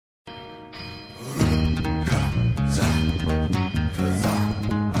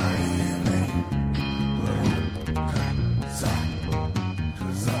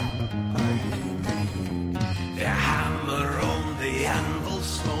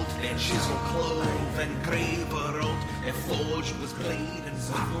chisel clove and graver wrote, a forge was played and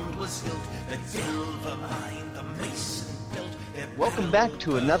sound was hilt, the delver mined, the mason built. Welcome back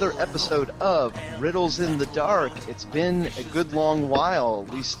to another episode of Riddles in the Dark. It's been a good long while,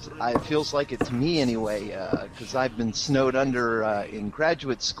 at least it feels like it to me anyway, because I've been snowed under in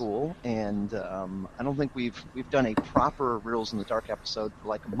graduate school, and I don't think we've done a proper Riddles in the Dark episode for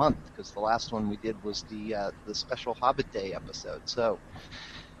like a month, because the last one we did was the special Hobbit Day episode. So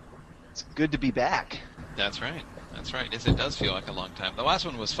it's good to be back. That's right. That's right. It does feel like a long time. The last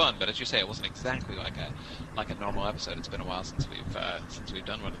one was fun, but as you say, it wasn't exactly like a normal episode. It's been a while since we've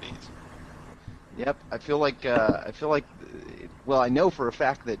done one of these. Yep, I feel like well, I know for a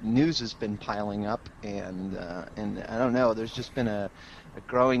fact that news has been piling up, and I don't know. There's just been a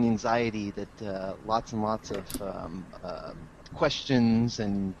growing anxiety that lots and lots of questions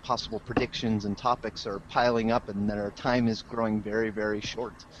and possible predictions and topics are piling up, and that our time is growing very, very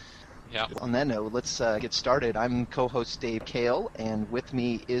short. Yeah. On that note, let's get started. I'm co-host Dave Kale, and with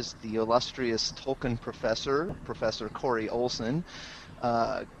me is the illustrious Tolkien professor, Professor Corey Olson.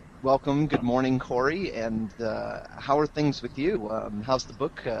 Welcome. Good morning, Corey. And how are things with you? How's the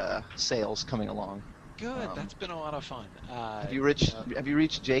book sales coming along? Good. That's been a lot of fun. Have you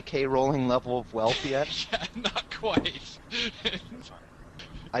reached J.K. Rowling level of wealth yet? Yeah, not quite.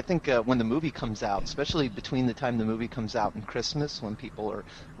 I think when the movie comes out, especially between the time the movie comes out and Christmas, when people are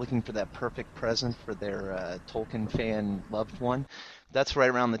looking for that perfect present for their Tolkien fan loved one, that's right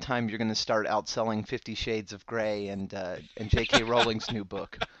around the time you're going to start outselling 50 Shades of Grey and J.K. Rowling's new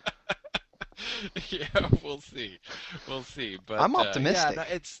book. Yeah, we'll see. But I'm optimistic. Yeah,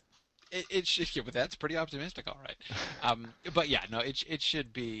 no, it should. Yeah, but that's pretty optimistic, all right. But yeah, no, it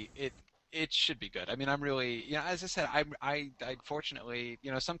should be It should be good. I mean, I'm really, as I said, I fortunately,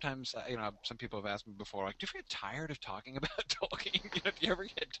 sometimes, some people have asked me before, like, do you ever get tired of talking about Tolkien? Do you ever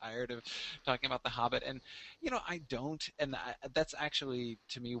get tired of talking about The Hobbit? And, I don't. And that's actually,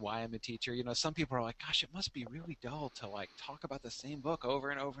 to me, why I'm a teacher. Some people are like, gosh, it must be really dull to, like, talk about the same book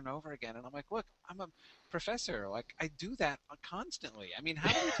over and over and over again. And I'm like, look, I'm a professor. Like, I do that constantly. I mean,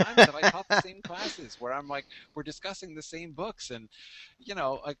 how many times have I taught the same classes where I'm like, we're discussing the same books and,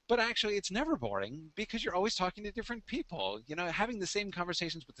 but actually it's never boring because you're always talking to different people. Having the same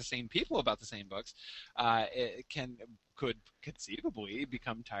conversations with the same people about the same books could conceivably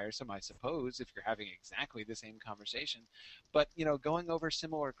become tiresome, I suppose, if you're having exactly the same conversation. But, going over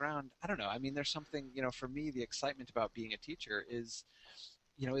similar ground, I don't know. I mean, there's something, for me, the excitement about being a teacher is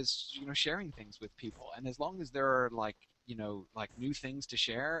sharing things with people. And as long as there are like new things to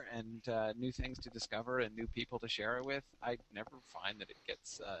share and new things to discover and new people to share it with, I never find that it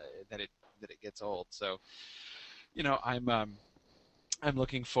gets that it gets old. So, I'm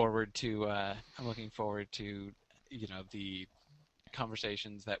looking forward to the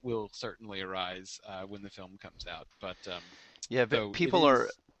conversations that will certainly arise when the film comes out. But yeah, but people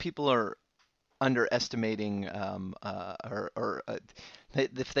are underestimating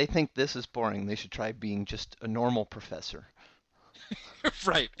if they think this is boring, they should try being just a normal professor.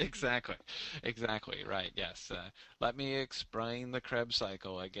 Right, exactly, right, yes. Let me explain the Krebs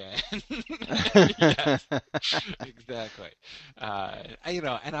cycle again. Yes, exactly.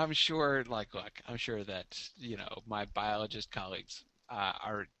 And I'm sure, look, I'm sure that, my biologist colleagues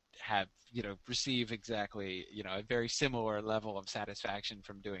receive exactly, a very similar level of satisfaction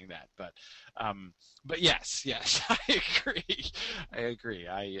from doing that. But yes, I agree.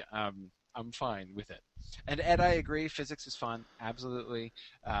 I'm fine with it. And Ed, I agree. Physics is fun, absolutely.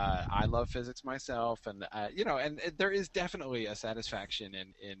 I love physics myself, and and there is definitely a satisfaction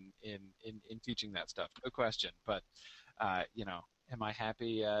in teaching that stuff, no question. But am I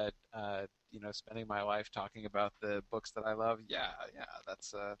happy? Spending my life talking about the books that I love? Yeah,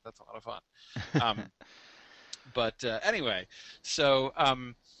 that's a lot of fun. But anyway, so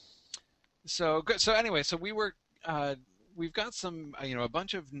good. So anyway, so we've got some, a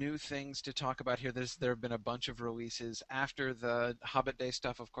bunch of new things to talk about here. There have been a bunch of releases after the Hobbit Day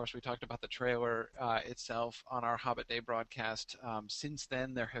stuff. Of course, we talked about the trailer itself on our Hobbit Day broadcast. Since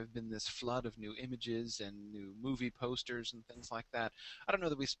then, there have been this flood of new images and new movie posters and things like that. I don't know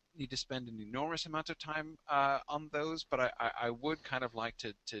that we need to spend an enormous amount of time on those, but I would kind of like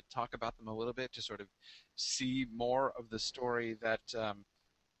to talk about them a little bit to sort of see more of the story that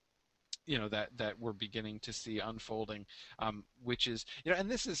that we're beginning to see unfolding, which is, and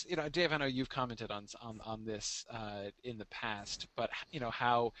this is, Dave, I know you've commented on this in the past, but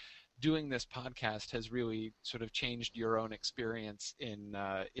how doing this podcast has really sort of changed your own experience in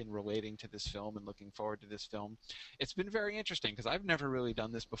relating to this film and looking forward to this film. It's been very interesting because I've never really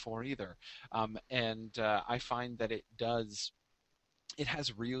done this before either, and I find that it does it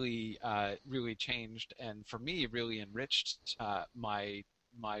has really really changed, and for me really enriched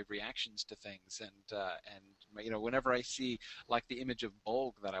my reactions to things, and whenever I see like the image of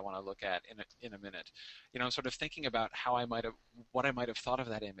Bolg that I want to look at in a minute, I'm sort of thinking about how I might have what I might have thought of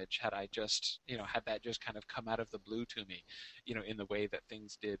that image had I just had that just kind of come out of the blue to me, in the way that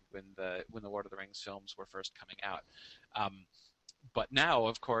things did when the Lord of the Rings films were first coming out. But now,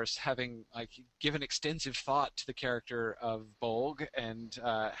 of course, having like given extensive thought to the character of Bolg and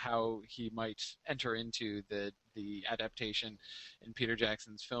how he might enter into the adaptation in Peter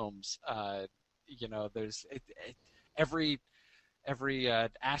Jackson's films, there's every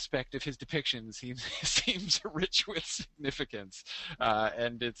aspect of his depiction seems seems rich with significance,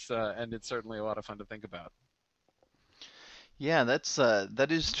 and it's certainly a lot of fun to think about. Yeah, that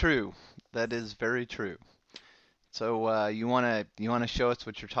is true. That is very true. So you wanna show us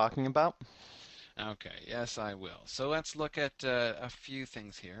what you're talking about? Okay, yes, I will. So let's look at a few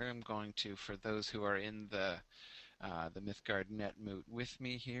things here. I'm going to, for those who are in the Mythgard net moot with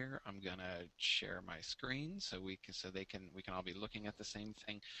me here, I'm gonna share my screen so we can all be looking at the same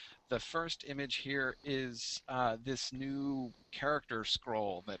thing. The first image here is this new character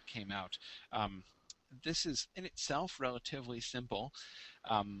scroll that came out. This is in itself relatively simple.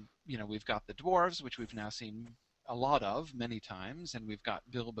 We've got the dwarves, which we've now seen a lot of many times, and we've got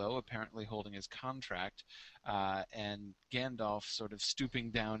Bilbo apparently holding his contract, and Gandalf sort of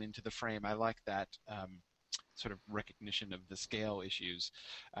stooping down into the frame. I like that sort of recognition of the scale issues,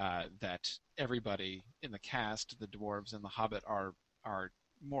 that everybody in the cast, the dwarves and the Hobbit, are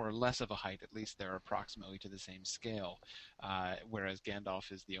more or less of a height. At least they're approximately to the same scale, whereas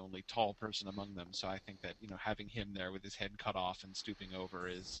Gandalf is the only tall person among them. So I think that having him there with his head cut off and stooping over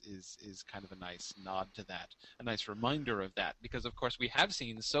is kind of a nice nod to that, a nice reminder of that, because of course we have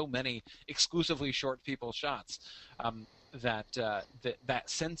seen so many exclusively short people shots. That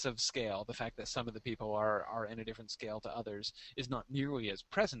sense of scale, the fact that some of the people are in a different scale to others, is not nearly as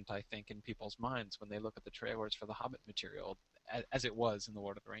present, I think, in people's minds when they look at the trailers for the Hobbit material as it was in the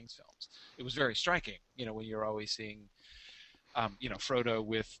Lord of the Rings films. It was very striking, when you're always seeing, Frodo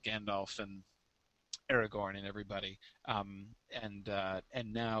with Gandalf and Aragorn and everybody,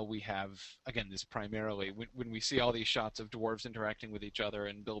 and now we have again this primarily when we see all these shots of dwarves interacting with each other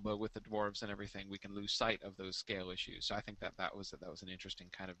and Bilbo with the dwarves and everything, we can lose sight of those scale issues. So I think that was an interesting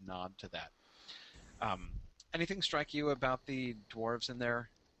kind of nod to that. Anything strike you about the dwarves and their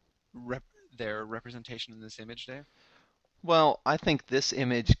representation in this image, Dave? Well, I think this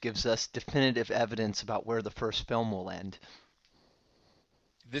image gives us definitive evidence about where the first film will end.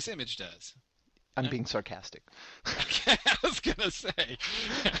 This image does. I'm Yeah. being sarcastic. Okay, I was gonna say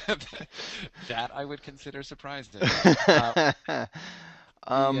that I would consider surprising. The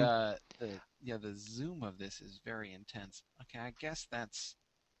um, yeah, the zoom of this is very intense. Okay, I guess that's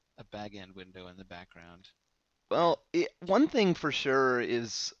a bag end window in the background. Yeah. one thing for sure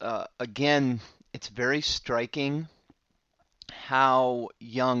is, again, it's very striking how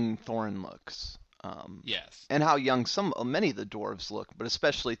young Thorin looks, Yes. and how young many of the dwarves look, but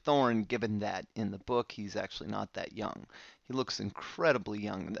especially Thorin, given that in the book he's actually not that young. He looks incredibly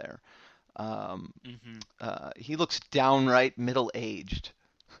young there. Um, Hmm. he looks downright middle-aged.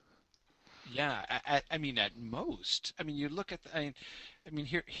 Yeah. I mean, at most. I mean, you look at.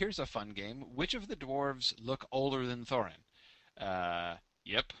 Here's a fun game. Which of the dwarves look older than Thorin?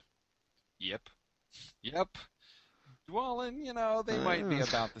 Yep. Yep. Yep. Dwalin, they might be Uh,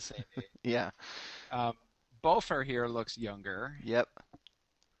 about the same age. yeah. Um, Bofur here looks younger. Yep.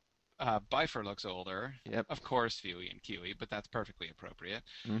 Bifur looks older. Yep. Of course, Fili and Kiwi, but that's perfectly appropriate.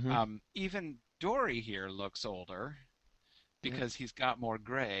 Mhm. Even Dory here looks older Yep. because he's got more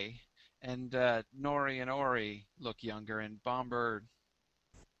gray. And Nori and Ori look younger, and Bomber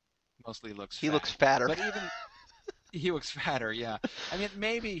mostly looks He looks fat. fatter. But even he looks fatter, yeah. I mean,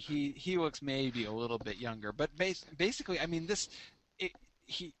 maybe he looks maybe a little bit younger, but basically, I mean, it,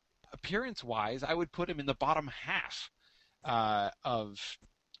 he appearance wise, I would put him in the bottom half of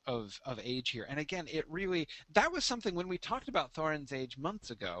of age here. And again, it really that was something when we talked about Thorin's age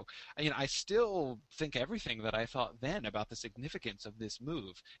months ago. I still think everything that I thought then about the significance of this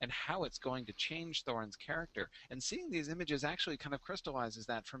move and how it's going to change Thorin's character. And seeing these images actually kind of crystallizes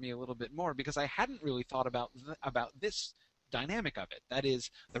that for me a little bit more, because I hadn't really thought about this dynamic of it. That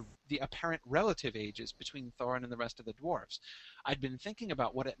is the apparent relative ages between Thorin and the rest of the dwarves. I'd been thinking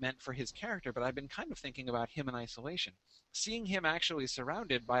about what it meant for his character, but I've been kind of thinking about him in isolation. Seeing him actually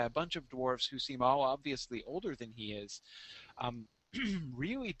surrounded by a bunch of dwarves who seem all obviously older than he is, um,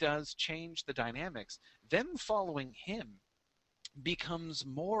 really does change the dynamics. Them following him becomes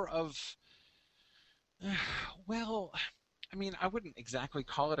more of, well, I mean, I wouldn't exactly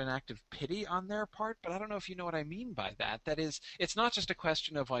call it an act of pity on their part, but I don't know if you know what I mean by that. That is, it's not just a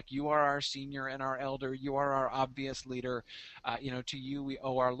question of like, you are our senior and our elder, you are our obvious leader, to you we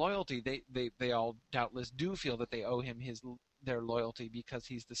owe our loyalty. They all doubtless do feel that they owe him their loyalty because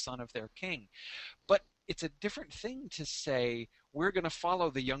he's the son of their king. But it's a different thing to say, we're going to follow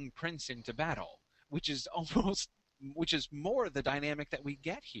the young prince into battle, which is more the dynamic that we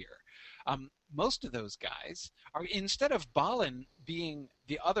get here. Most of those guys are, instead of Balin being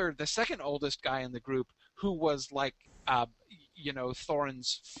the second oldest guy in the group, who was like,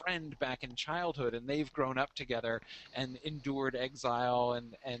 Thorin's friend back in childhood, and they've grown up together and endured exile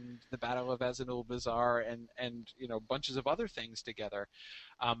and the Battle of Azanul Bazaar and bunches of other things together,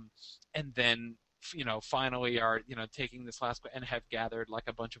 and then finally are taking this last and have gathered like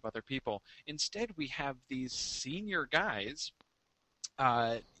a bunch of other people. Instead, we have these senior guys,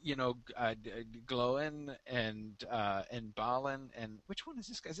 Glóin and Balin, and which one is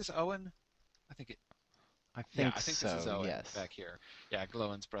this guy? Is this Owen? I think so. This is Owen yes. back here. Yeah,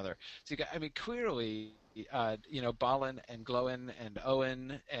 Glóin's brother. So clearly, Balin and Glóin and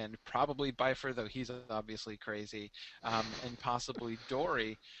Owen and probably Bifur, though he's obviously crazy, and possibly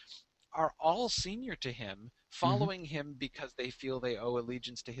Dori, are all senior to him, following him because they feel they owe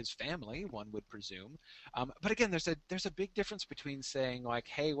allegiance to his family, one would presume. But again, there's a big difference between saying like,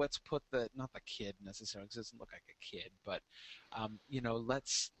 hey, let's put not the kid necessarily, because it doesn't look like a kid, but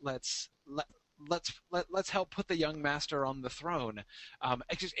let's help put the young master on the throne.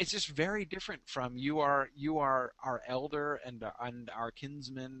 It's just very different from you are our elder and our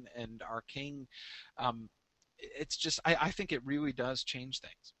kinsman and our king. It's just I think it really does change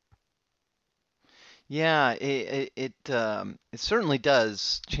things. Yeah, it certainly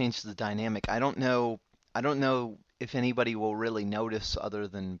does change the dynamic. I don't know if anybody will really notice other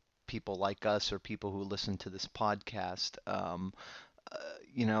than people like us or people who listen to this podcast.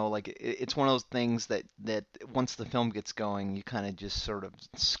 It's one of those things that once the film gets going, you kind of just sort of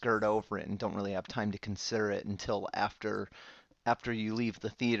skirt over it and don't really have time to consider it until after you leave the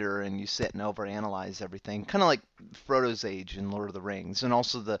theater and you sit and overanalyze everything, kind of like Frodo's age in Lord of the Rings, and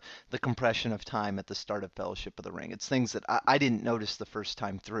also the compression of time at the start of Fellowship of the Ring. It's things that I didn't notice the first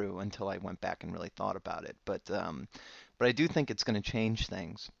time through until I went back and really thought about it. But I do think it's going to change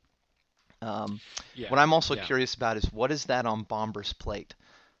things. What I'm also curious about is, what is that on Bomber's plate?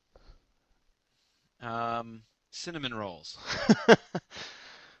 Cinnamon rolls.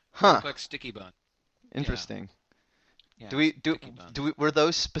 Huh. Look like sticky bun. Interesting. Yeah, were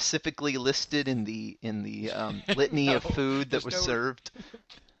those specifically listed in the litany No, of food that was served?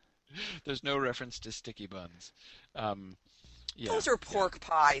 There's no reference to sticky buns. Those are pork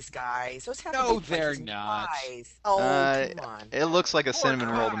pies, guys. Those have to No, be they're punches and not. pies. Oh, come on. It looks like a Pork cinnamon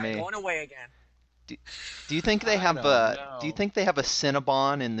roll to pie. me. Going away again. Do you think they have Do you think they have a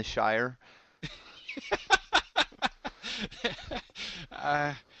Cinnabon in the Shire?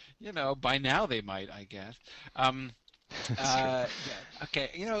 By now they might, I guess.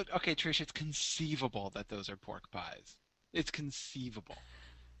 Okay, okay, Trish, it's conceivable that those are pork pies. It's conceivable.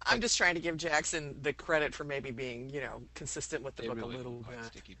 I'm just trying to give Jackson the credit for maybe being, consistent with the book really a little look like bit.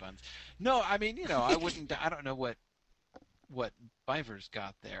 sticky buns. No, I mean, I wouldn't. I don't know what Bifur's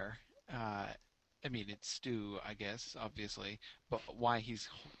got there. I mean, it's stew, I guess, obviously, but why he's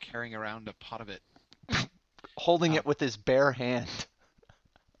carrying around a pot of it, Holding it with his bare hand.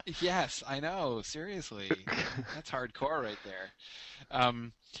 Yes, I know. Seriously, that's hardcore right there.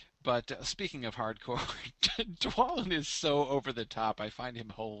 But speaking of hardcore, Dwalin is so over the top. I find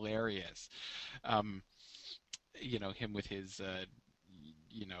him hilarious. Him with his,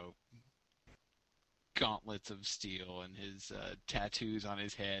 gauntlets of steel and his tattoos on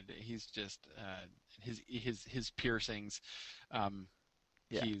his head. He's just his piercings.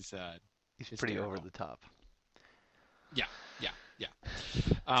 He's pretty hysterical. over the top. Yeah.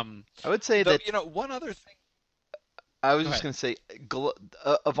 I would say that one other thing. I was just going to say,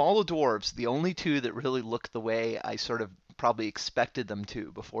 of all the dwarves, the only two that really look the way I sort of probably expected them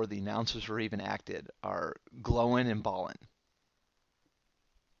to before the announcers were even acted are Glóin and Balin.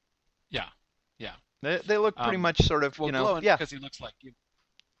 Yeah. They look pretty much sort of, Glóin, because he looks like you.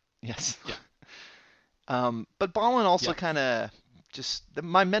 Yes. Yeah. But Balin also kind of just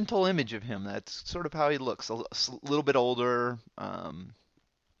my mental image of him. That's sort of how he looks. A little bit older.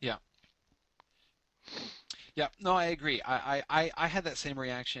 Yeah, no, I agree. I had that same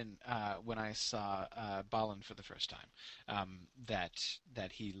reaction when I saw Balin for the first time.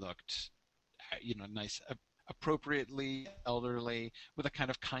 That he looked, nice, appropriately elderly, with a kind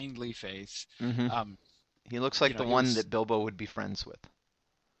of kindly face. Mm-hmm. He looks like the one that Bilbo would be friends with.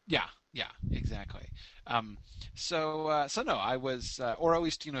 Yeah, Yeah, exactly. Um, so no, I was, or at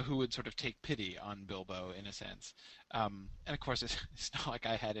least who would sort of take pity on Bilbo in a sense. And of course, it's not like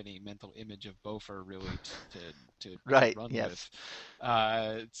I had any mental image of Bofur really to Right. run with. Yes.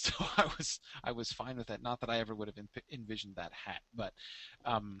 So I was fine with that. Not that I ever would have envisioned that hat,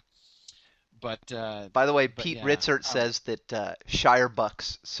 um, but By the way, but Pete yeah. Ritzert says that Shire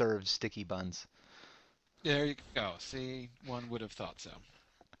Bucks serves sticky buns. There you go. See, one would have thought so.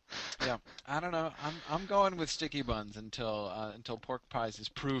 Yeah, I don't know. I'm going with sticky buns until pork pies is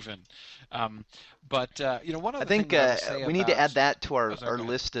proven. Um, but one I other thing think that I will say we need to add about. that to Oh, sorry, our go ahead.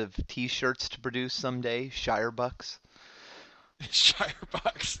 list of T-shirts to produce someday. Shire Bucks.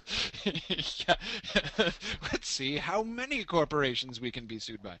 Shirebox. Yeah. Let's see how many corporations we can be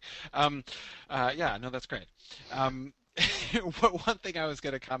sued by. Yeah, no, that's great. Um, one thing I was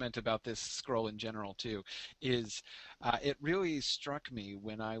going to comment about this scroll in general too is it really struck me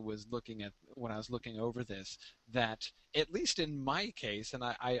when I was looking over this that at least in my case, and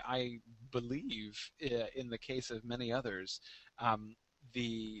I believe in the case of many others, um,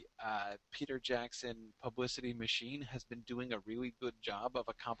 the Peter Jackson publicity machine has been doing a really good job of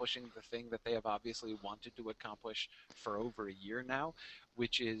accomplishing the thing that they have obviously wanted to accomplish for over a year now,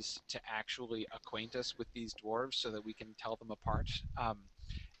 which is to actually acquaint us with these dwarves so that we can tell them apart.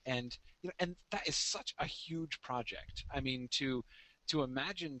 And that is such a huge project. I mean, to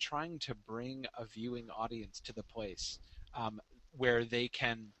imagine trying to bring a viewing audience to the place where they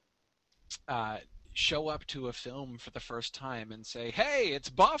can uh, show up to a film for the first time and say, "Hey, it's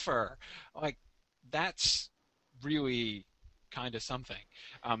Buffer," like that's really kind of something.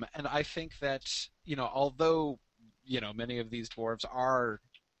 And I think that although many of these dwarves are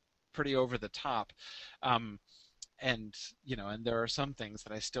pretty over the top, um, and there are some things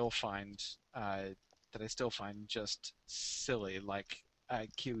that I still find just silly, like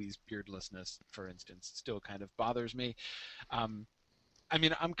Keely's beardlessness, for instance, still kind of bothers me. Um, I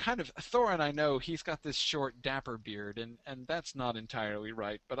mean, I'm kind of Thorin. I know he's got this short, dapper beard, and that's not entirely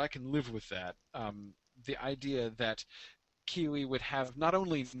right, but I can live with that. The idea that Keely would have not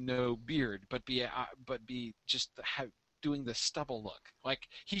only no beard, but be just doing the stubble look. Like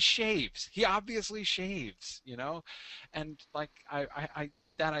he shaves. He obviously shaves, and like I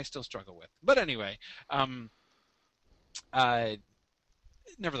that I still struggle with. But anyway, um, uh,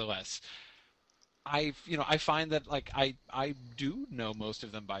 nevertheless, I find that like I do know most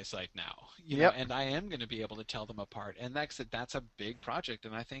of them by sight now, Yep. and I am going to be able to tell them apart, and that's a big project,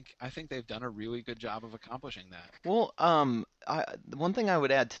 and I think they've done a really good job of accomplishing that. Well, the one thing I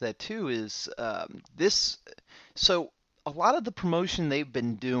would add to that too is this. So a lot of the promotion they've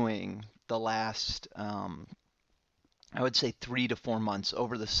been doing the last I would say 3 to 4 months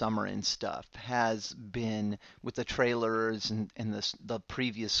over the summer and stuff has been with the trailers and the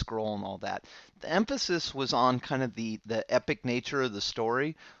previous scroll and all that. The emphasis was on kind of the epic nature of the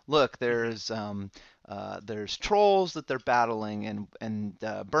story. Look, Hmm. there's trolls that they're battling and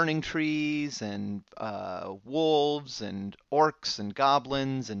burning trees and wolves and orcs and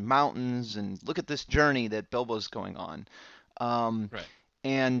goblins and mountains and look at this journey that Bilbo's going on. Um, Right.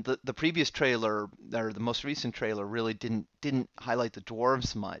 and the previous trailer, or the most recent trailer, really didn't highlight the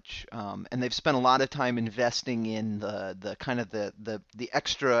dwarves much. And they've spent a lot of time investing in the kind of the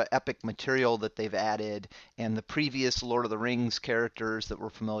extra epic material that they've added, and the previous Lord of the Rings characters that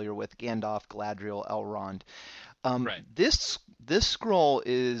we're familiar with: Gandalf, Galadriel, Elrond. Right. This scroll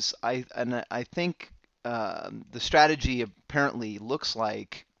is I think the strategy apparently looks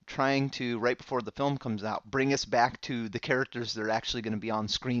like trying to, right before the film comes out, bring us back to the characters that are actually going to be on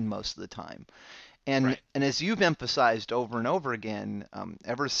screen most of the time. And Right. and as you've emphasized over and over again,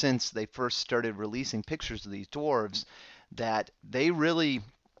 ever since they first started releasing pictures of these dwarves, that they really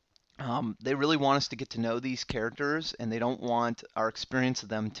want us to get to know these characters, and they don't want our experience of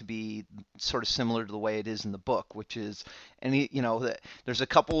them to be sort of similar to the way it is in the book, which is there's a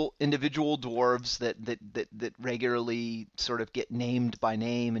couple individual dwarves that regularly sort of get named by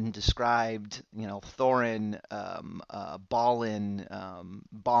name and described. Thorin, Balin,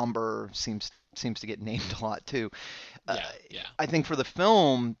 Bomber seems to get named a lot too. uh, Yeah. Yeah. I think for the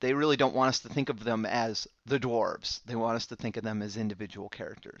film, they really don't want us to think of them as the dwarves. They want us to think of them as individual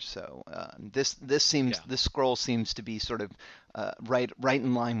characters. So Yeah. this scroll seems to be sort of right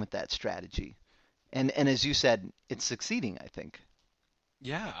in line with that strategy. And as you said, it's succeeding, I think.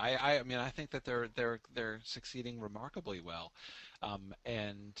 Yeah, I mean, I think that they're succeeding remarkably well,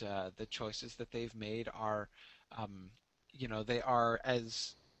 and the choices that they've made are, they are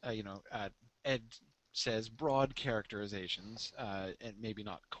as uh, you know, uh, Ed says broad characterizations, and maybe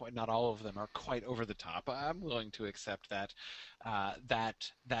not all of them are quite over the top. I'm willing to accept that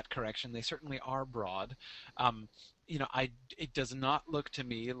correction. They certainly are broad. It does not look to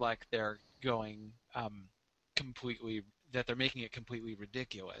me like they're going completely that they're making it completely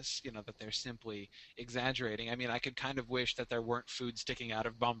ridiculous, that they're simply exaggerating. I mean, I could kind of wish that there weren't food sticking out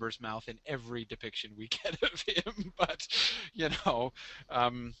of Bomber's mouth in every depiction we get of him, but,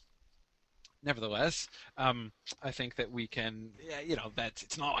 nevertheless, I think that we can,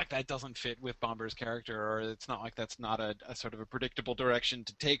 it's not like that doesn't fit with Bomber's character, or it's not like that's not a sort of a predictable direction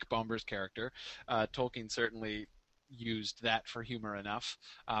to take Bomber's character. Tolkien certainly used that for humor enough.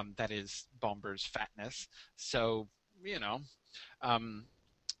 That is Bomber's fatness. So, I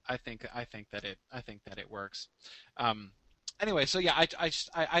think that it works. Anyway, so yeah, I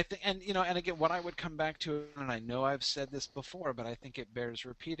think, and again, what I would come back to, and I know I've said this before, but I think it bears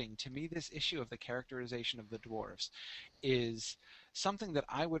repeating. To me, this issue of the characterization of the dwarves is something that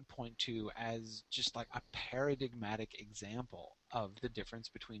I would point to as just like a paradigmatic example of the difference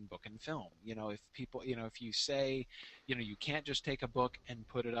between book and film. If you say, you can't just take a book and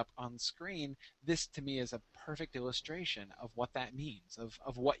put it up on screen, this to me is a perfect illustration of what that means,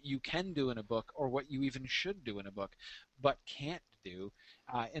 of what you can do in a book, or what you even should do in a book, but can't do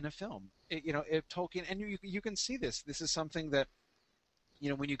in a film. If Tolkien, and you can see this is something that,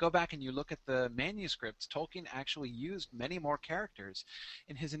 when you go back and you look at the manuscripts, Tolkien actually used many more characters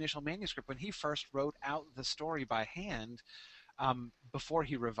in his initial manuscript. When he first wrote out the story by hand, before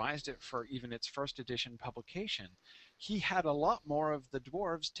he revised it for even its first edition publication, he had a lot more of the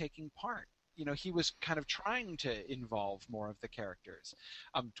dwarves taking part. He was kind of trying to involve more of the characters.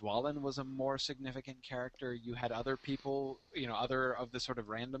 Dwalin was a more significant character. You had other people, other of the sort of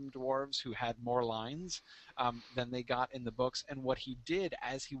random dwarves who had more lines than they got in the books. And what he did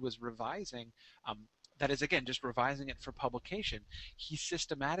as he was revising, that is, again, just revising it for publication, he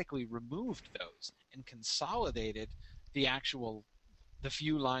systematically removed those and consolidated the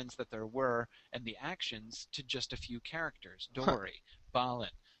few lines that there were and the actions to just a few characters: Dori,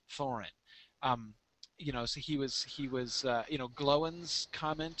 Balin, Thorin. So he was Glowin's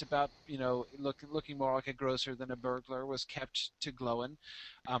comment about, looking more like a grocer than a burglar was kept to Glowin,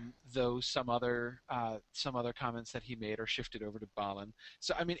 though some other comments that he made are shifted over to Balin.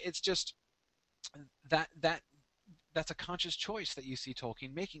 So, I mean, it's just that's a conscious choice that you see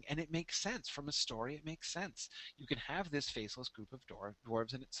Tolkien making, and it makes sense from a story. It makes sense. You can have this faceless group of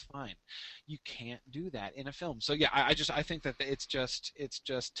dwarves, and it's fine. You can't do that in a film. So yeah, I think that it's just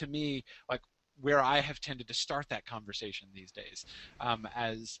to me like where I have tended to start that conversation these days. I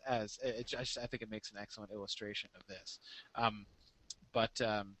think it makes an excellent illustration of this.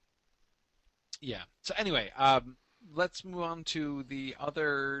 Yeah. So anyway. Let's move on to the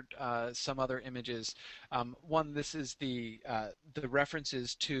other some other images. One, this is the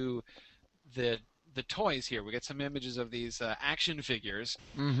references to the toys here. We get some images of these action figures,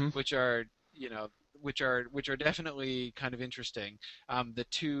 which are definitely kind of interesting.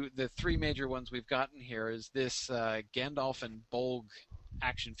 The three major ones we've gotten here is this Gandalf and Bolg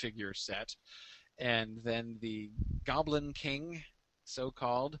action figure set, and then the Goblin King,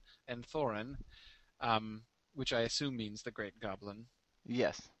 so-called, and Thorin. Which I assume means the Great Goblin.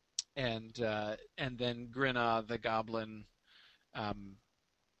 Yes. And then Grinna the Goblin.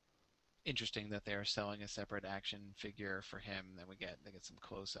 Interesting that they are selling a separate action figure for him. Then they get some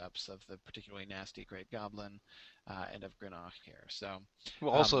close-ups of the particularly nasty Great Goblin, and of Grinna here. So, who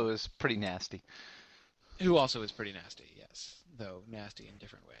also is pretty nasty. Who also is pretty nasty, yes, though nasty in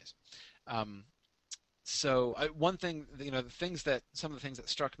different ways. So one thing, some of the things that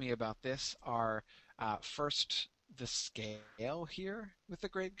struck me about this are. First, the scale here with the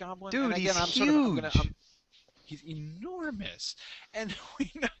Great Goblin. Dude, and again, he's huge. He's enormous, and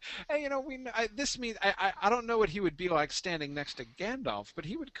this means I don't know what he would be like standing next to Gandalf, but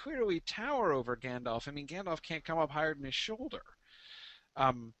he would clearly tower over Gandalf. I mean, Gandalf can't come up higher than his shoulder.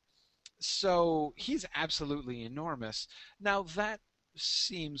 So he's absolutely enormous. Now that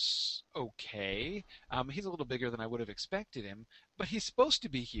seems okay. He's a little bigger than I would have expected him, but he's supposed to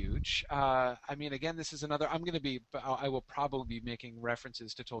be huge. I mean, again, this is another. I will probably be making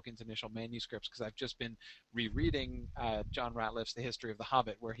references to Tolkien's initial manuscripts because I've just been rereading John Ratliff's The History of the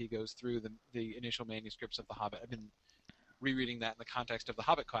Hobbit, where he goes through the initial manuscripts of the Hobbit. I've been rereading that in the context of the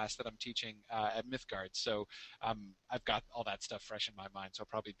Hobbit class that I'm teaching at Mythgard. So I've got all that stuff fresh in my mind, so I'll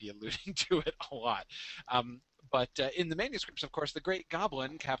probably be alluding to it a lot. But in the manuscripts, of course, the Great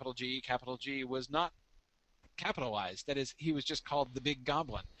Goblin, capital G, was not capitalized. That is, he was just called the Big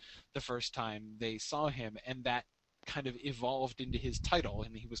Goblin the first time they saw him, and that kind of evolved into his title,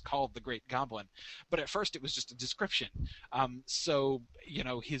 and he was called the Great Goblin. But at first, it was just a description. So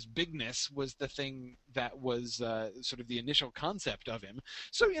his bigness was the thing that was sort of the initial concept of him.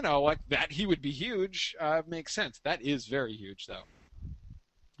 So like that he would be huge makes sense. That is very huge, though.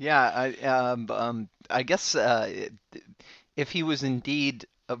 Yeah, I guess if he was indeed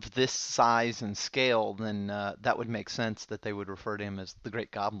of this size and scale, then that would make sense that they would refer to him as the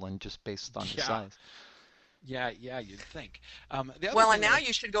Great Goblin just based on his Yeah. size. Yeah, you'd think. The other Well, thing and now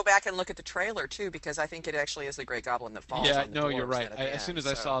you should go back and look at the trailer too, because I think it actually is the Great Goblin that falls. Yeah, on the no, you're dwarves right. then at the As soon end, as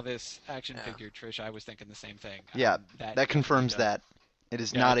I so- saw this action yeah. figure, Trish, I was thinking the same thing. Yeah, That that confirms definitely does. that. It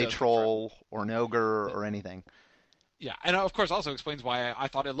is Yeah, not it a does troll or an ogre But- or anything. Yeah, and of course also explains why I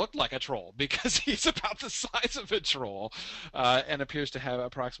thought it looked like a troll, because he's about the size of a troll, and appears to have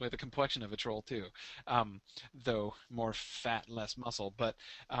approximately the complexion of a troll too, though more fat, less muscle. But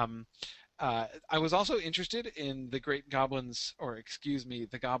I was also interested in the Great Goblins, or excuse me,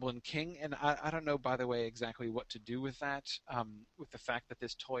 the Goblin King, and I don't know, by the way, exactly what to do with that, with the fact that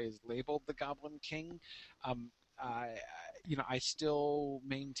this toy is labeled the Goblin King. I still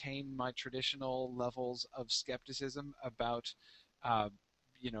maintain my traditional levels of skepticism about,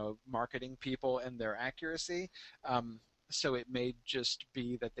 marketing people and their accuracy. So it may just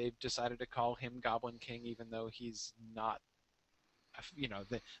be that they've decided to call him Goblin King, even though he's not.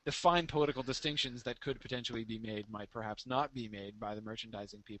 The fine political distinctions that could potentially be made might perhaps not be made by the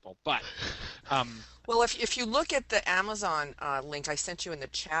merchandising people. But Well, if you look at the Amazon link I sent you in the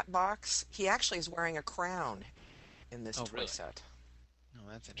chat box, he actually is wearing a crown in this Oh, toy really? set. oh,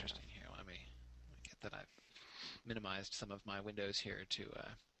 that's interesting. Here, let me get that I've minimized some of my windows here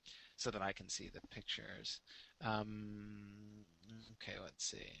so that I can see the pictures. Okay, let's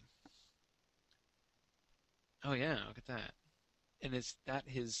see. Oh yeah, look at that. And is that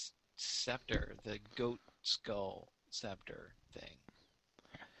his scepter, the goat skull scepter thing?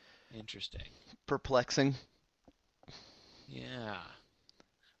 Interesting. Perplexing. Yeah.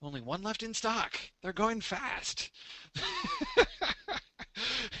 Only one left in stock. They're going fast.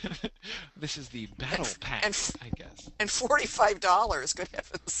 This is the battle pack, and- I guess. And $45, good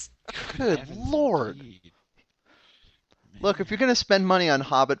heavens. Good Heavens Lord. indeed. Look, if you're going to spend money on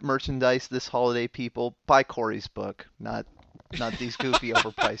Hobbit merchandise this holiday, people, buy Corey's book, not these goofy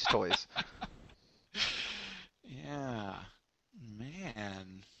overpriced toys. Yeah,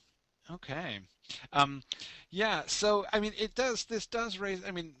 man. Okay. Yeah. So I mean, this does raise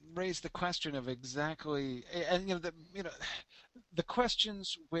the question of exactly, and the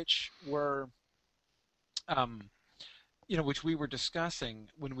questions which were, which we were discussing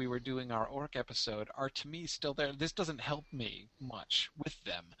when we were doing our orc episode are to me still there. This doesn't help me much with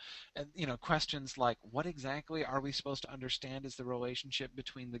them. And, questions like, what exactly are we supposed to understand is the relationship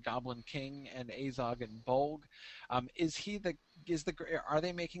between the Goblin King and Azog and Bolg? Are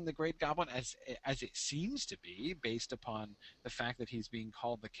they making the Great Goblin as it seems to be, based upon the fact that he's being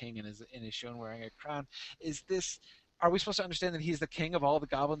called the king and is shown wearing a crown? Are we supposed to understand that he's the king of all the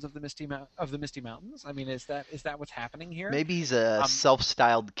goblins of the Misty Mountains? I mean, is that what's happening here? Maybe he's a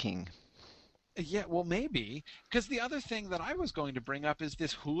self-styled king. Yeah, well, maybe, because the other thing that I was going to bring up is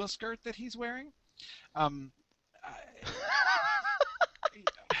this hula skirt that he's wearing.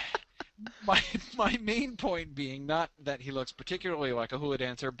 My main point being not that he looks particularly like a hula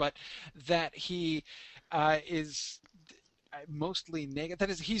dancer, but that he is mostly naked. That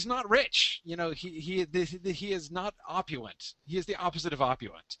is, he's not rich. He is not opulent. He is the opposite of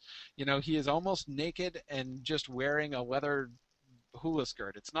opulent. He is almost naked and just wearing a leather hula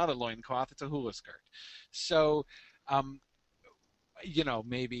skirt. It's not a loincloth, it's a hula skirt. So,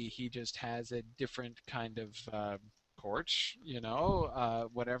 maybe he just has a different kind of porch,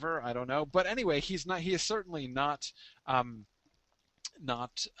 whatever, I don't know. But anyway, he is certainly not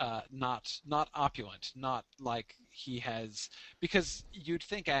opulent, not like he has, because you'd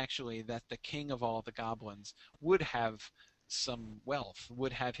think actually that the king of all the goblins would have some wealth,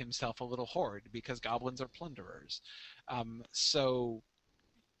 would have himself a little hoard, because goblins are plunderers. So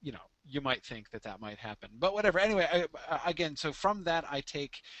you might think that might happen, but whatever. Anyway, again, so from that I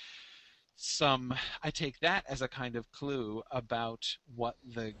take that as a kind of clue about what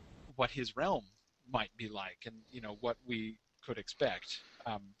his realm might be like, and what we could expect.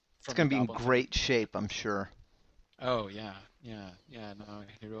 It's going to be in great shape, I'm sure. Oh yeah. No,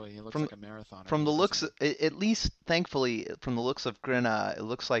 he looks like a marathoner. From the looks, at least thankfully, from the looks of Grinna, it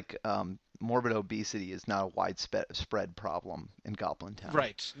looks like morbid obesity is not a widespread problem in Goblin Town.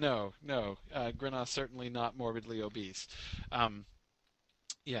 Right. No. Grinna certainly not morbidly obese.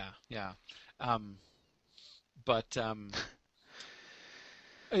 Yeah. But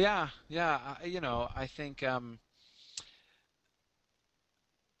yeah. I think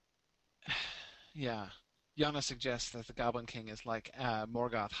Yeah. Yana suggests that the Goblin King is like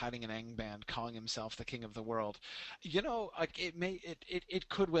Morgoth hiding in Angband, calling himself the king of the world. Like it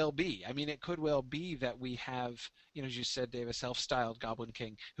could well be. I mean, it could well be that we have, as you said, Dave, a self-styled Goblin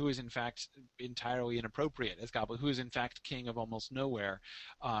King who is in fact entirely inappropriate as Goblin, who is in fact king of almost nowhere,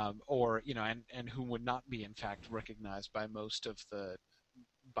 or and who would not be in fact recognized by most of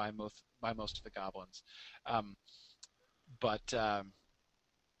the goblins. Um, but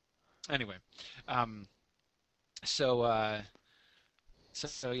anyway. Um, so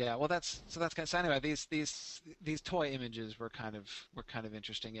so yeah, well that's kind of, so anyway, these toy images were kind of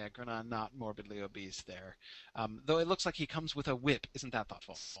interesting. Yeah, Grenon not morbidly obese there, though it looks like he comes with a whip. Isn't that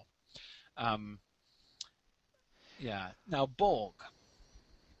thoughtful? Um, yeah. Now Bolg,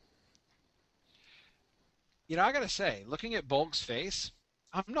 I gotta say, looking at Bolg's face,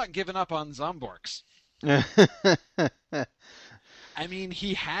 I'm not giving up on Zomborks. I mean,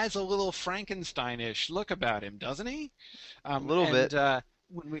 he has a little Frankensteinish look about him, doesn't he? A little And bit,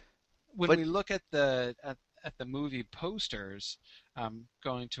 when we when but we look at the movie posters,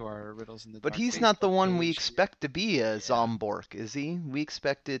 going to our Riddles in the but Dark he's not the Facebook one we page here. expect to be a Yeah, Zombork, is he? We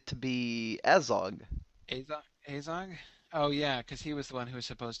expect it to be Azog. Azog. Azog. Oh yeah, because he was the one who was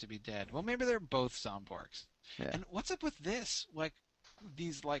supposed to be dead. Well, maybe they're both Zomborgs. Yeah. And what's up with this? Like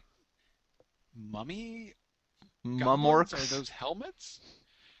these mummy goblins? Are Mumorks. those helmets?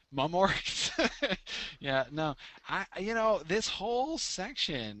 Mumorks. Yeah, no. This whole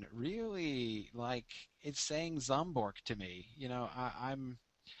section really it's saying Zombork to me.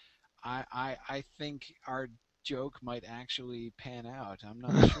 I think our joke might actually pan out. I'm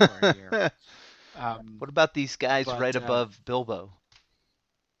not sure here. Um, What about these guys right but above Bilbo?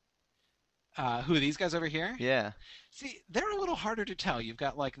 who are these guys over here? Yeah. See, they're a little harder to tell. You've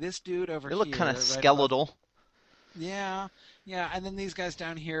got this dude over They look kind of here, right above. skeletal. Yeah, yeah, and then these guys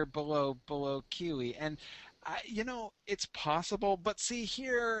down here below Kiwi, and it's possible. But see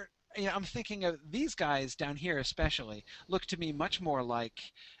here, I'm thinking of these guys down here especially look to me much more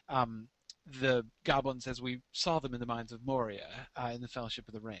like um, the goblins as we saw them in the Mines of Moria in the Fellowship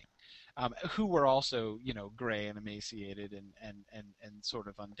of the Ring, who were also gray and emaciated and sort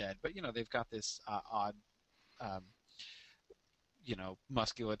of undead, but they've got this odd. Um,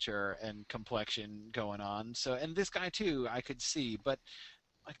 musculature and complexion going on. So, and this guy too, I could see, but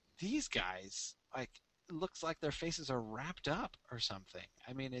these guys, it looks like their faces are wrapped up or something.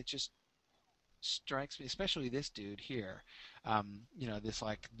 I mean, it just strikes me, especially this dude here. This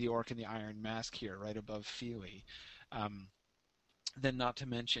the orc in the iron mask here, right above Feely. Um, then not to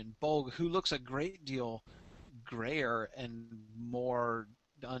mention Bolg, who looks a great deal grayer and more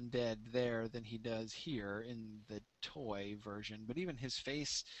undead there than he does here in the toy version. But even his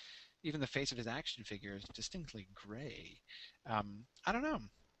face, even the face of his action figure is distinctly gray. I don't know.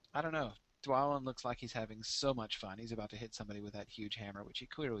 I don't know. Dwalin looks like he's having so much fun. He's about to hit somebody with that huge hammer, which he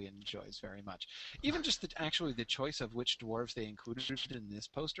clearly enjoys very much. Even just actually the choice of which dwarves they included in this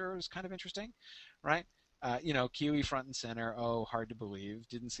poster is kind of interesting, right? Kiwi front and center. Oh, hard to believe.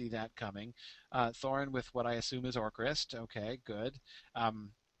 Didn't see that coming. Thorin with what I assume is Orcrist. Okay, good.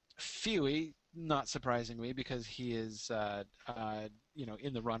 Fewy, not surprisingly, because he is,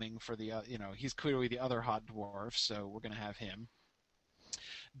 in the running for he's clearly the other hot dwarf, so we're going to have him.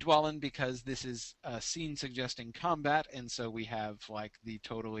 Dwalin, because this is a scene suggesting combat, and so we have the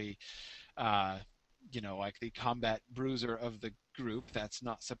totally, the combat bruiser of the group. That's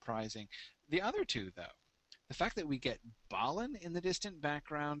not surprising. The other two, though, the fact that we get Balin in the distant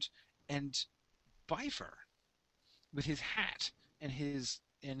background and Bifer with his hat and his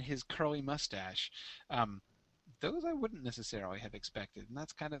curly mustache, those I wouldn't necessarily have expected, and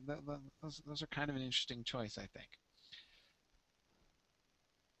that's kind of those are kind of an interesting choice, I think.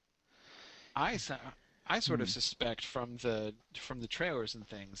 I I sort of Hmm. suspect from the trailers and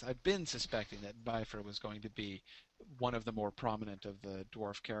things. I've been suspecting that Bifer was going to be one of the more prominent of the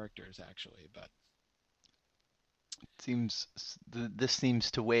dwarf characters, actually, but This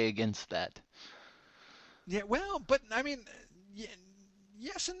seems to weigh against that. yeah, well, but I mean,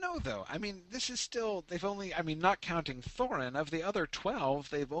 yes and no, though. I mean, this is still, they've only, I mean, not counting Thorin, of the other 12,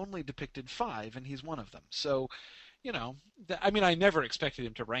 they've only depicted 5, and he's one of them. So, I mean, I never expected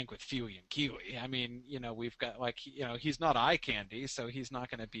him to rank with Fewy and Kiwi. I mean, we've got, he's not eye candy, so he's not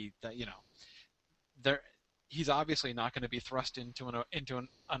going to be, there. He's obviously not going to be thrust into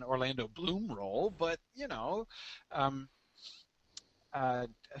an Orlando Bloom role, but, um,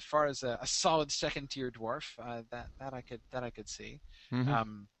 as far as a solid second tier dwarf, that I could see. Hmm.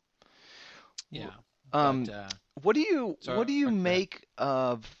 Um, yeah, but Um, what so do you go ahead.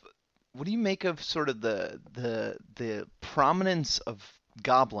 make of sort of the prominence of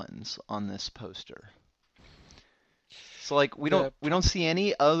goblins on this poster. So like we The don't see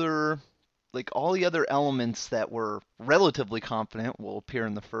any other, like all the other elements that were relatively confident will appear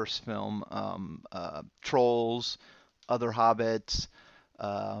in the first film. Trolls, other hobbits,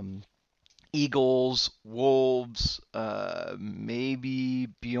 um, eagles, wolves, maybe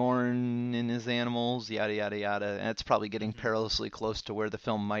Bjorn and his animals, yada yada yada. And it's probably getting Mhm. perilously close to where the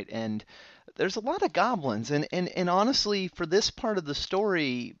film might end. There's a lot of goblins, and honestly, for this part of the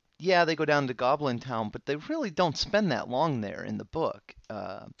story, yeah, they go down to Goblin Town, but they really don't spend that long there in the book.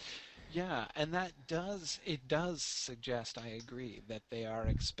 Yeah, and it does suggest, I agree, that they are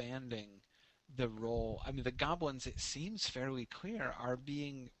expanding the role. I mean, the goblins, it seems fairly clear, are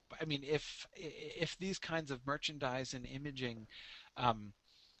being. I mean, if these kinds of merchandise and imaging um,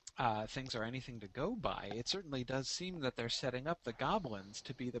 things are anything to go by, it certainly does seem that they're setting up the goblins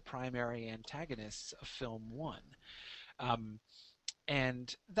to be the primary antagonists of film one. Um,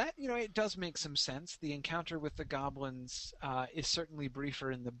 and that, it does make some sense. The encounter with the goblins is certainly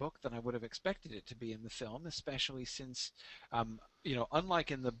briefer in the book than I would have expected it to be in the film, especially since,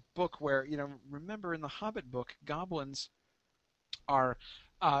 unlike in the book where, remember in the Hobbit book, goblins are,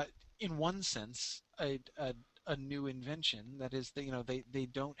 uh, in one sense, a new invention. That is, they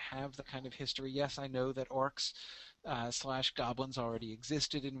don't have the kind of history. Yes, I know that orcs slash goblins already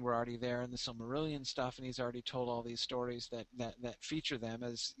existed and were already there in the Silmarillion stuff, and he's already told all these stories that feature them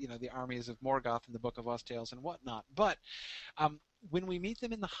as the armies of Morgoth in the Book of Lost Tales and whatnot. But when we meet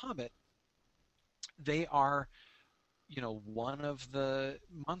them in the Hobbit, they are one of the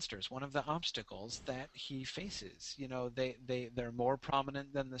monsters, one of the obstacles that he faces. They're more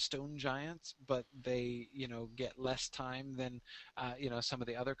prominent than the stone giants, but they, get less time than, some of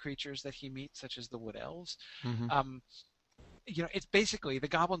the other creatures that he meets, such as the wood elves. hmm Um, it's basically the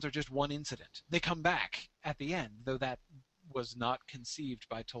goblins are just one incident. They come back at the end, though that was not conceived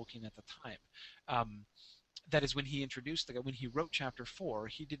by Tolkien at the time. That is when he when he wrote Chapter 4,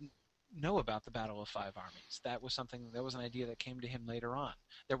 he didn't know about the Battle of Five Armies. That was an idea that came to him later on.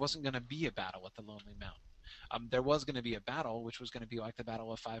 There wasn't going to be a battle at the Lonely Mountain. There was going to be a battle, which was going to be like the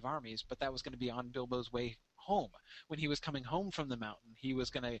Battle of Five Armies, but that was going to be on Bilbo's way home. When he was coming home from the mountain,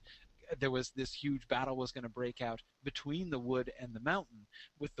 there was this huge battle was going to break out between the wood and the mountain,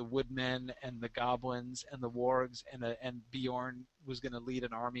 with the woodmen and the goblins and the wargs, and Bjorn was going to lead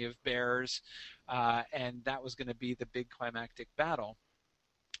an army of bears, and that was going to be the big climactic battle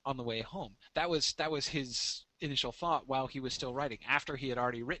on the way home. That was his initial thought while he was still writing. After he had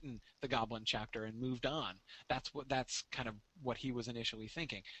already written the Goblin chapter and moved on, that's kind of what he was initially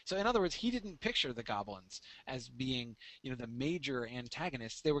thinking. So in other words, he didn't picture the goblins as being, the major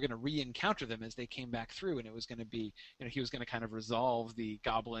antagonists. They were going to re-encounter them as they came back through, and it was going to be, he was going to kind of resolve the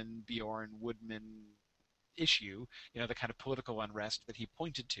Goblin, Bjorn, Woodman issue, the kind of political unrest that he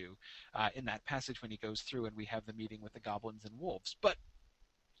pointed to in that passage when he goes through and we have the meeting with the goblins and wolves. But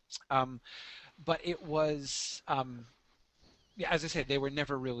it was, yeah, as I said, they were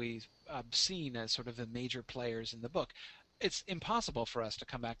never really seen as sort of the major players in the book. It's impossible for us to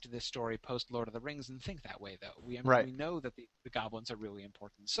come back to this story post Lord of the Rings and think that way, though. Right. We know that the goblins are really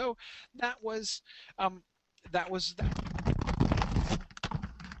important. So that was.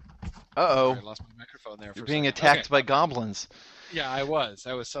 Uh-oh. I lost my microphone there. You're for a being second. attacked Okay. by goblins. Yeah, I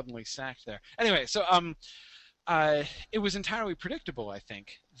was suddenly sacked there. Anyway, so it was entirely predictable, I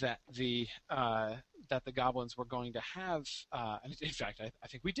think, that the goblins were going to have. In fact, I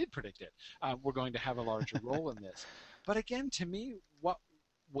think we did predict it. We're going to have a larger role in this. But again, to me, what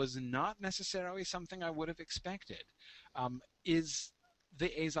was not necessarily something I would have expected is the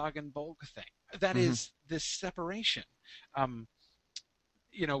Azog and Bolg thing. That Mhm. is this separation.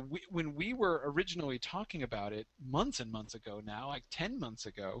 When we were originally talking about it months and months ago now, like 10 months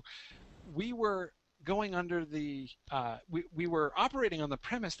ago, we were going under we were operating on the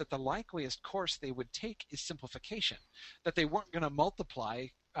premise that the likeliest course they would take is simplification, that they weren't going to multiply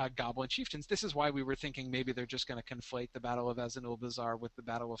goblin chieftains. This is why we were thinking maybe they're just going to conflate the Battle of Azanul-Bazar with the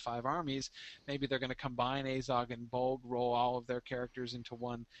Battle of Five Armies. Maybe they're going to combine Azog and Bolg, roll all of their characters into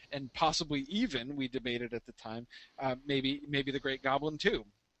one, and possibly even, we debated at the time, maybe the Great Goblin too.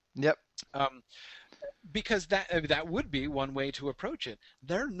 Yep. Because that would be one way to approach it.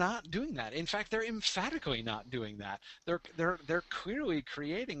 They're not doing that. In fact, they're emphatically not doing that. They're clearly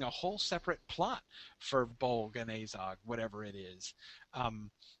creating a whole separate plot for Bolg and Azog, whatever it is,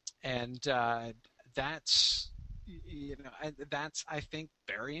 and that's I think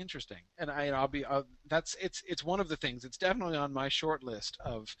very interesting. And it's one of the things. It's definitely on my short list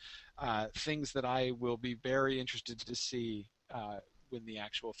of things that I will be very interested to see when the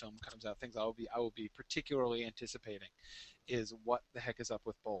actual film comes out, things I will be particularly anticipating is what the heck is up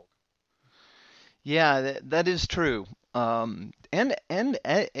with Bolg. Yeah, that is true. Azog.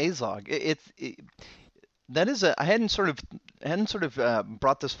 That is a. I hadn't sort of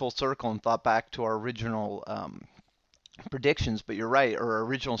brought this full circle and thought back to our original predictions, but you're right. Our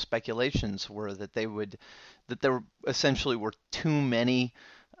original speculations were that there essentially were too many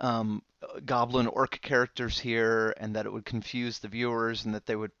goblin orc characters here, and that it would confuse the viewers, and that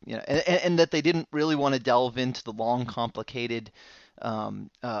they would, and that they didn't really want to delve into the long, complicated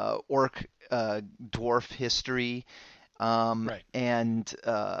orc dwarf history. Right.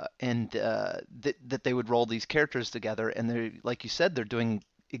 That they would roll these characters together, and they, like you said, they're doing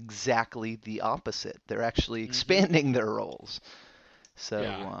exactly the opposite. They're actually expanding their roles. So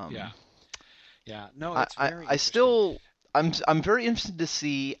yeah. No, it's very I interesting. still I'm very interested to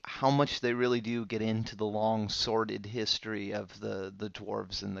see how much they really do get into the long sordid history of the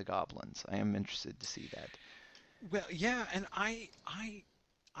dwarves and the goblins. I am interested to see that. Well, yeah, and I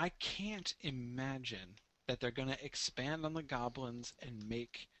can't imagine that they're going to expand on the goblins and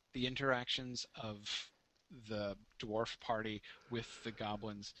make the interactions of the dwarf party with the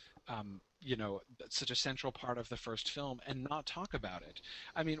goblins, such a central part of the first film and not talk about it.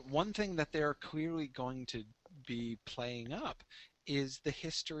 I mean, one thing that they're clearly going to be playing up is the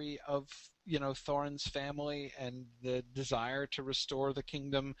history of, Thorin's family and the desire to restore the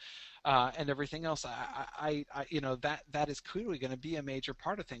kingdom, and everything else. That is clearly going to be a major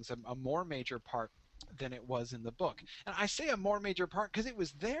part of things, a more major part than it was in the book. And I say a more major part because it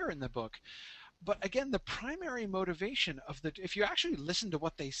was there in the book. But again, the primary motivation if you actually listen to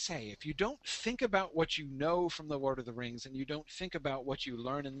what they say, if you don't think about what you know from The Lord of the Rings, and you don't think about what you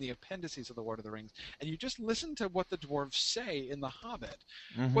learn in the appendices of The Lord of the Rings, and you just listen to what the dwarves say in The Hobbit,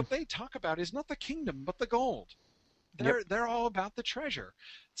 what they talk about is not the kingdom, but the gold. They're all about the treasure.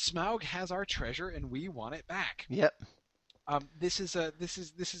 Smaug has our treasure, and we want it back. Yep. This is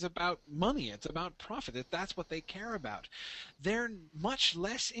about money. It's about profit. That's what they care about. They're much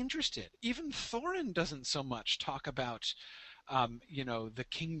less interested. Even Thorin doesn't so much talk about, the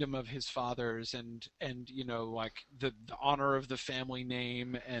kingdom of his fathers and like the honor of the family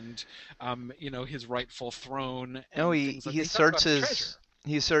name and his rightful throne. And No, things like he that. Talk about asserts the his treasure.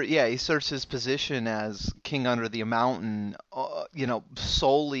 he asserts his position as king under the mountain,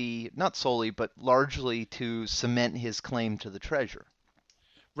 not solely, but largely to cement his claim to the treasure.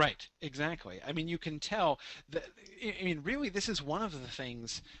 Right, exactly. I mean, you can tell that. I mean, really, this is one of the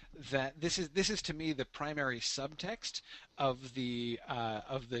things that this is to me the primary subtext of the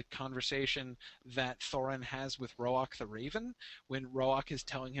conversation that Thorin has with Roak the Raven, when Roak is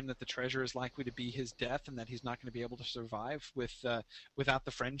telling him that the treasure is likely to be his death and that he's not going to be able to survive without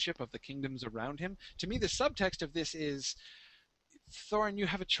the friendship of the kingdoms around him. To me, the subtext of this is, Thorin, you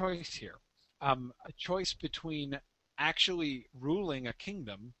have a choice here, a choice between actually ruling a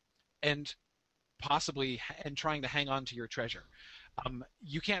kingdom and trying to hang on to your treasure.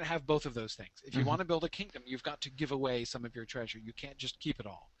 You can't have both of those things. If you want to build a kingdom, you've got to give away some of your treasure. You can't just keep it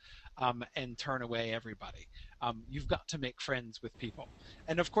all and turn away everybody. You've got to make friends with people.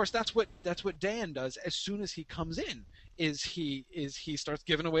 And of course, that's what Dan does as soon as he comes in. He starts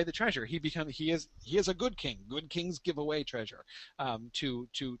giving away the treasure. He is a good king. Good kings give away treasure to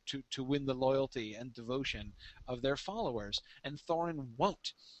win the loyalty and devotion of their followers. And Thorin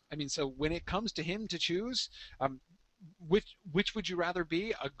won't. I mean, so when it comes to him to choose, which would you rather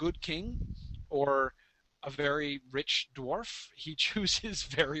be, a good king or a very rich dwarf? He chooses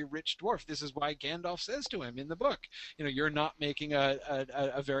very rich dwarf. This is why Gandalf says to him in the book, you're not making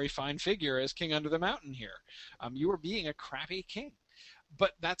a very fine figure as king under the mountain here. You are being a crappy king.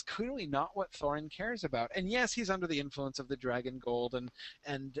 But that's clearly not what Thorin cares about. And yes, he's under the influence of the dragon gold and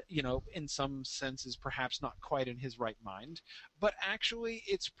in some senses perhaps not quite in his right mind. But actually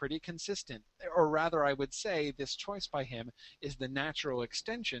it's pretty consistent. Or rather, I would say this choice by him is the natural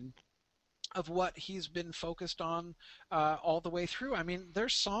extension of what he's been focused on all the way through. I mean, their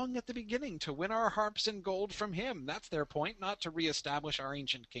song at the beginning, to win our harps and gold from him. That's their point, not to reestablish our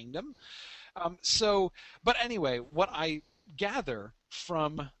ancient kingdom. But anyway, what I gather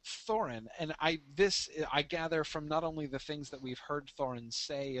from Thorin, and I gather from not only the things that we've heard Thorin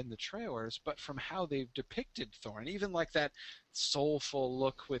say in the trailers, but from how they've depicted Thorin, even like that soulful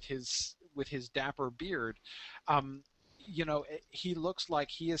look with his dapper beard. He looks like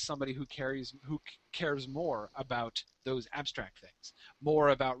he is somebody who cares more about those abstract things, more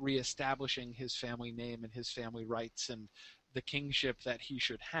about reestablishing his family name and his family rights and the kingship that he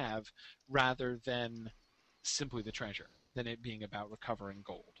should have, rather than simply the treasure, than it being about recovering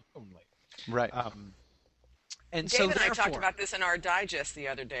gold only. Right. And so Dave and I talked therefore, about this in our digest the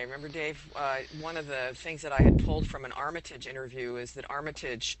other day. Remember, Dave? One of the things that I had pulled from an Armitage interview is that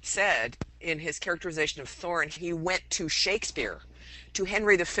Armitage said in his characterization of Thorin, he went to Shakespeare, to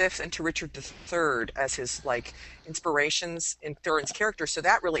Henry V, and to Richard III as his inspirations in Thorin's character. So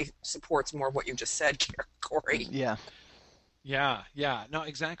that really supports more of what you just said, Corey. Yeah. yeah, no,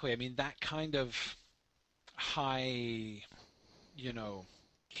 exactly. I mean, that kind of high, you know,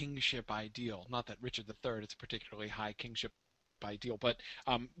 kingship ideal. Not that Richard III is a particularly high kingship ideal,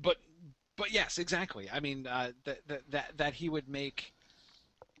 um, but but yes, exactly. I mean, that he would make,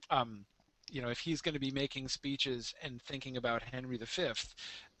 um, if he's going to be making speeches and thinking about Henry V,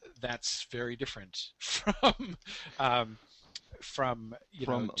 that's very different um, from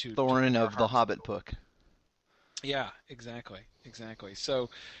From to Thorin Jar of the Jar's. Hobbit book. Yeah, exactly. So,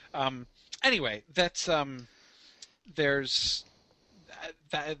 anyway, there's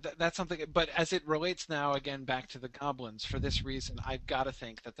that's something. But as it relates now again back to the goblins, for this reason, I've got to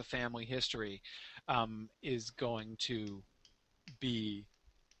think that the family history is going to be,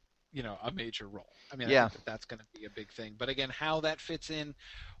 a major role. I mean, I Yeah. think that that's going to be a big thing. But again, how that fits in,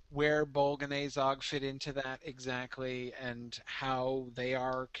 where Bolg and Azog fit into that exactly, and how they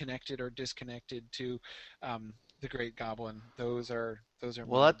are connected or disconnected to the Great Goblin, those are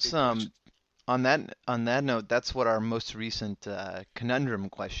Well, my that's big questions. on that note, that's what our most recent conundrum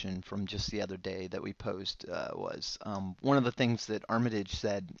question from just the other day that we posed was. One of the things that Armitage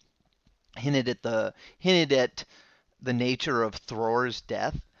said hinted at the nature of Thror's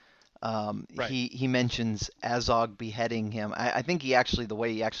death. Right. He mentions Azog beheading him. I think the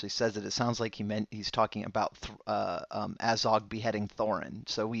way he actually says it, it sounds like he's talking about Azog beheading Thorin.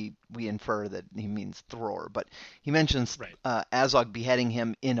 So we infer that he means Thror, but he mentions Right. Azog beheading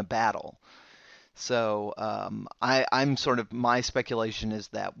him in a battle. So I'm sort of my speculation is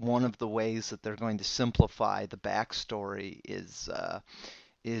that one of the ways that they're going to simplify the backstory is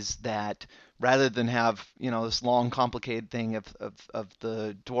that rather than have this long complicated thing of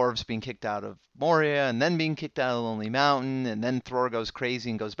the dwarves being kicked out of Moria and then being kicked out of Lonely Mountain and then Thror goes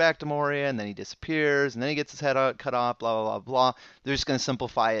crazy and goes back to Moria and then he disappears and then he gets his head cut off, blah blah blah blah. They're just going to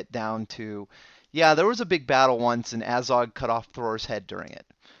simplify it down to, yeah, there was a big battle once and Azog cut off Thror's head during it.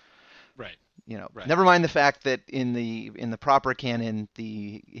 Right. Right. Never mind the fact that in the proper canon,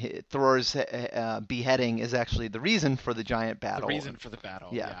 the Thror's beheading is actually the reason for the giant The battle. reason for the battle.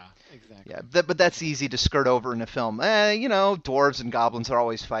 Yeah. Yeah. Exactly. Yeah, but that's easy to skirt over in a film. Dwarves and goblins are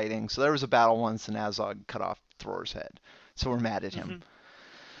always fighting, so there was a battle once, and Azog cut off Thror's head, so we're mad at him. Hmm.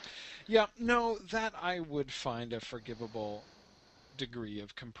 Yeah. No, that I would find a forgivable degree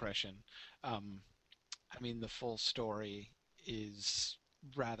of compression. Um, I mean, the full story is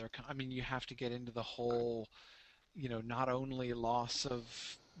rather. I mean, you have to get into the whole, not only loss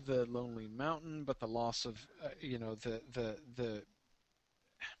of the Lonely Mountain, but the loss of,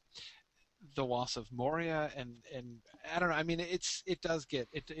 the loss of Moria, and I don't know. I mean, it does get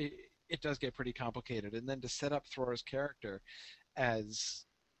pretty complicated, and then to set up Thror's character as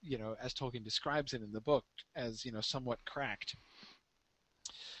as Tolkien describes it in the book as somewhat cracked.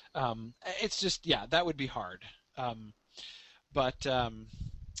 It's just, yeah, that would be hard. Um, but um,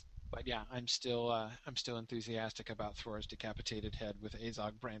 but yeah, I'm still enthusiastic about Thror's decapitated head with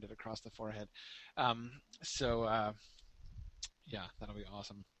Azog branded across the forehead. Um, so yeah, that'll be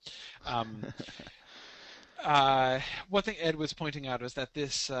awesome. Um, one thing Ed was pointing out is that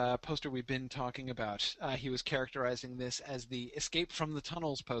this poster we've been talking about, he was characterizing this as the Escape from the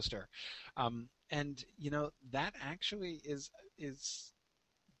Tunnels poster, and that actually is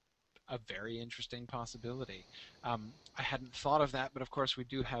a very interesting possibility. I hadn't thought of that, but of course we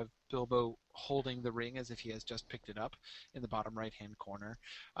do have Bilbo holding the ring as if he has just picked it up in the bottom right-hand corner.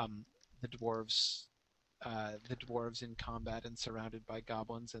 Um, the dwarves, the dwarves in combat and surrounded by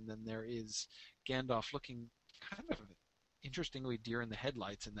goblins, and then there is Gandalf looking kind of interestingly deer in the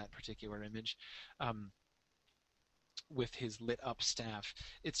headlights in that particular image. Um, with his lit up staff.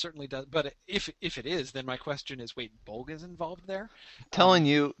 It certainly does. But if it is, then my question is, wait, Bolg is involved there? Telling Um,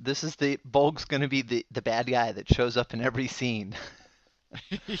 you, this is Bolg's going to be the bad guy that shows up in every scene.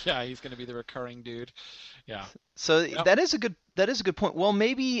 yeah, he's going to be the recurring dude. Yeah. So Yep. that is a good point. Well,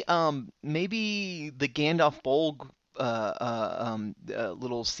 maybe the Gandalf Bolg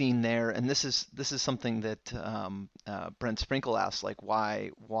little scene there, and this is something that Brent Sprinkle asked, like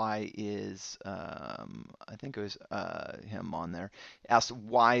why is I think it was him on there asked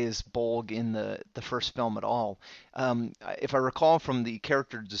why is Bolg in the first film at all? If I recall from the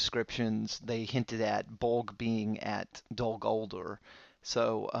character descriptions, they hinted at Bolg being at Dol Guldur.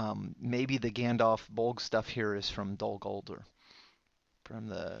 So maybe the Gandalf Bolg stuff here is from Dol Guldur. from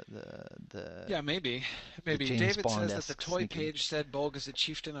the Yeah, maybe. James David says that the Bond-esque toy sneaking. page said Bolg is a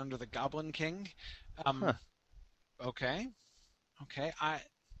chieftain under the Goblin King. Huh. Okay. Okay.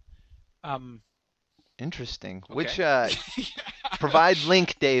 Interesting. Which Okay. provide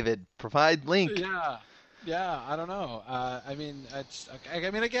link, David. Provide link. Yeah. Yeah, I don't know. I mean,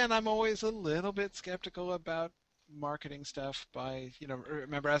 again, I'm always a little bit skeptical about marketing stuff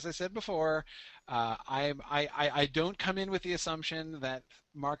remember, as I said before, I don't come in with the assumption that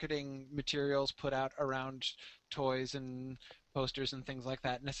marketing materials put out around toys and posters and things like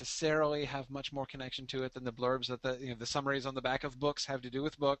that necessarily have much more connection to it than the blurbs that the summaries on the back of books have to do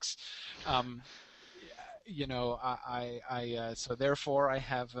with books. So therefore I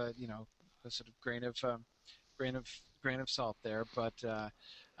have a sort of grain of salt there, but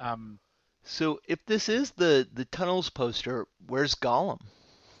So if this is the Tunnels poster, where's Gollum?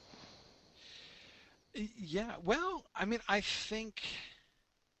 yeah, well, I mean, I think,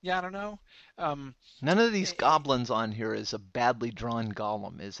 yeah, I don't know. None of these eh, goblins on here is a badly drawn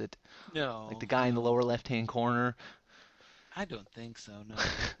Gollum, is it? Like no, the guy in the no, lower left-hand corner. I don't think so. No,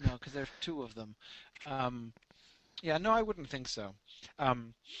 no, because there's two of them. Um, yeah, no, I wouldn't think so.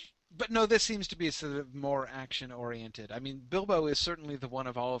 Um, But no, this seems to be sort of more action-oriented. I mean, Bilbo is certainly the one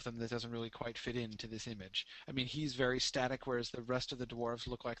of all of them that doesn't really quite fit into this image. I mean, he's very static, whereas the rest of the dwarves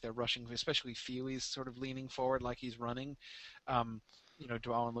look like they're rushing, especially Fiyui's sort of leaning forward like he's running. Um,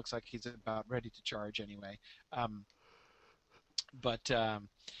 Dwalin looks like he's about ready to charge anyway. Um, but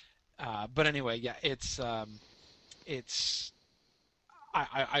but anyway, yeah, it's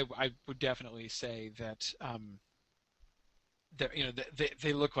I would definitely say that.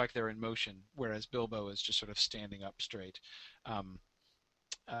 They look like they're in motion, whereas Bilbo is just sort of standing up straight. Um,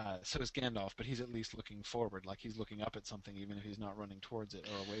 so is Gandalf, but he's at least looking forward, like he's looking up at something, even if he's not running towards it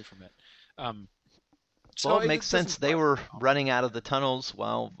or away from it. Um, Well, so it makes sense. doesn't They bother were me at all. running out of the tunnels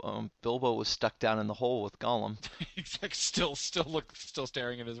while Bilbo was stuck down in the hole with Gollum. Exactly, still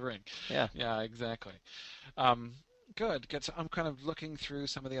staring at his ring. Yeah. Yeah, exactly. Um, good, good. So I'm kind of looking through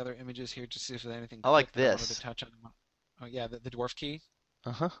some of the other images here to see if there's anything I quick like that I wanted to this. touch on. Oh yeah, the dwarf key.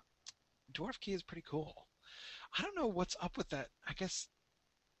 Uh-huh. Dwarf key is pretty cool. I don't know what's up with that. I guess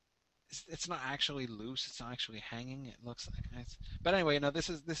it's not actually loose. It's not actually hanging. It looks like nice. But anyway, this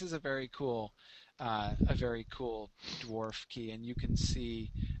is a very cool dwarf key, and you can see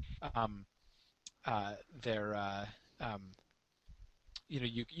um, their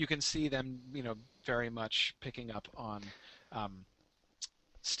you can see them very much picking up on um,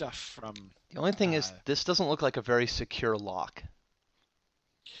 stuff from. The only thing is, Uh, this doesn't look like a very secure lock.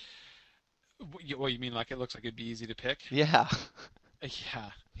 you mean like it looks like it'd be easy to pick? Yeah. Yeah,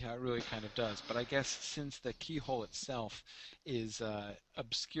 yeah, it really kind of does. But I guess since the keyhole itself is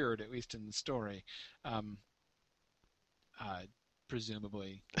obscured, at least in the story, um, uh,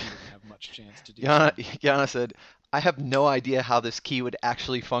 presumably he wouldn't have much chance to do Yana, so. Yana said, I have no idea how this key would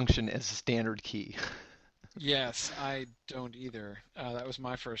actually function as a standard key. Yes, I don't either. That was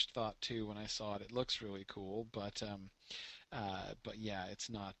my first thought too when I saw it. It looks really cool, but yeah, it's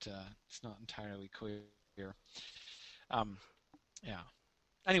not entirely clear. Um, yeah.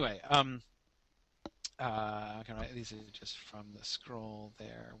 Anyway, okay, right, these are just from the scroll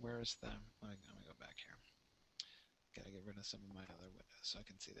there. Where's the? Let me go back here. Gotta get rid of some of my other windows so I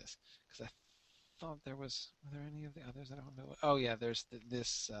can see this because I thought there was. Were there any of the others that I don't know? Oh yeah, there's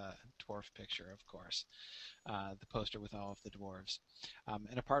this dwarf picture, of course, the poster with all of the dwarves,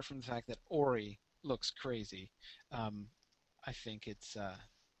 and apart from the fact that Ori looks crazy, I think it's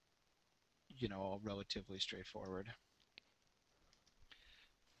all relatively straightforward.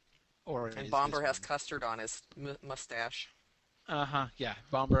 Or And is Bomber this has one? custard on his mustache. Uh-huh. Yeah,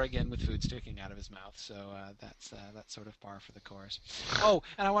 Bomber again with food sticking out of his mouth. So that's sort of par for the course. Oh,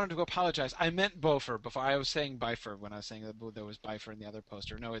 and I wanted to apologize. I meant Bofer before. I was saying Bifer when I was saying that there was Bifer in the other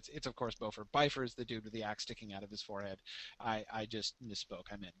poster. No, it's of course Bofer. Bifer is the dude with the axe sticking out of his forehead. I just misspoke.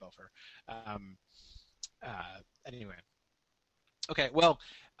 I meant Bofer. Anyway. Okay. Well,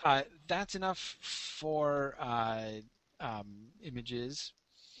 that's enough for images.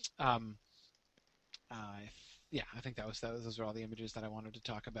 Um, yeah, I think those are all the images that I wanted to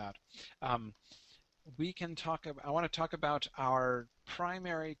talk about. We can talk. I want to talk about our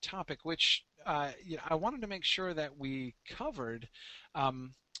primary topic, which I wanted to make sure that we covered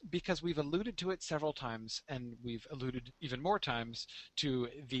because we've alluded to it several times, and we've alluded even more times to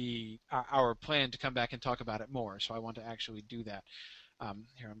our plan to come back and talk about it more. So I want to actually do that.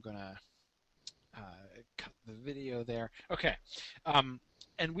 Here, I'm gonna cut the video there. Okay,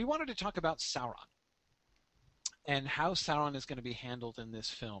 and we wanted to talk about Sauron and how Sauron is going to be handled in this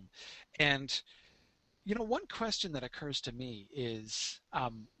film. And One question that occurs to me is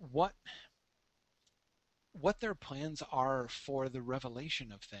what their plans are for the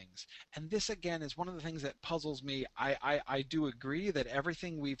revelation of things. And this, again, is one of the things that puzzles me. I do agree that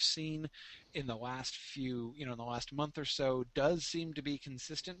everything we've seen in the last in the last month or so does seem to be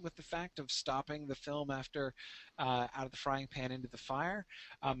consistent with the fact of stopping the film after out of the frying pan into the fire.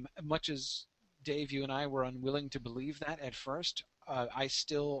 Much as Dave, you and I were unwilling to believe that at first, I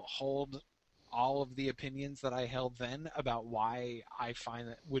still hold all of the opinions that I held then about why I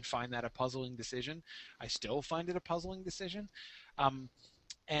would find that a puzzling decision. I still find it a puzzling decision.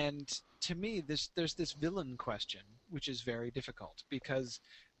 And to me, there's this villain question, which is very difficult because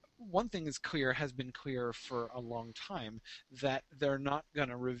one thing has been clear for a long time, that they're not going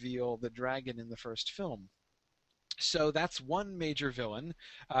to reveal the dragon in the first film. So that's one major villain,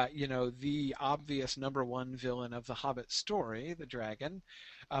 the obvious number one villain of the Hobbit story, the dragon,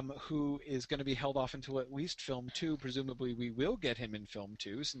 who is going to be held off until at least film 2. Presumably we will get him in film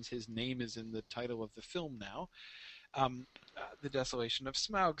 2 since his name is in the title of the film now, The Desolation of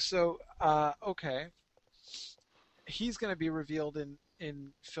Smaug. So, okay, he's going to be revealed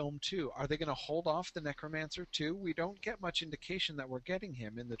in film 2. Are they going to hold off the Necromancer too? We don't get much indication that we're getting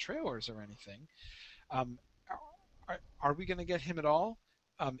him in the trailers or anything. Are we going to get him at all?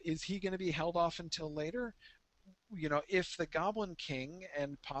 Is he going to be held off until later? If the Goblin King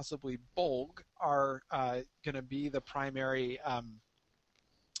and possibly Bolg are going to be the primary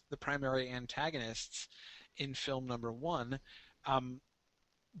antagonists in film number 1,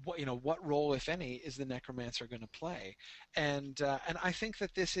 what role, if any, is the Necromancer going to play? And I think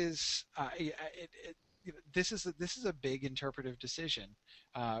that this is this is a big interpretive decision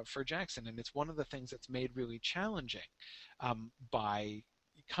for Jackson, and it's one of the things that's made really challenging by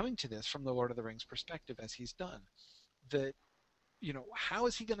coming to this from the Lord of the Rings perspective, as he's done. How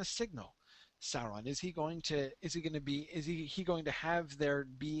is he going to signal Sauron? Is he going to have there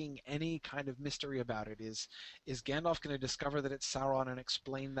being any kind of mystery about it? Is Gandalf going to discover that it's Sauron and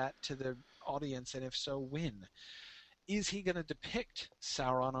explain that to the audience, and if so, when? Is he going to depict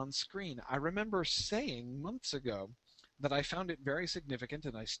Sauron on screen? I remember saying months ago that I found it very significant,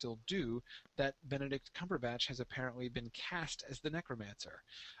 and I still do, that Benedict Cumberbatch has apparently been cast as the Necromancer.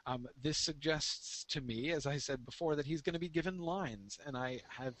 This suggests to me, as I said before, that he's going to be given lines, and I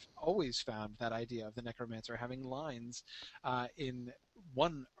have always found that idea of the Necromancer having lines in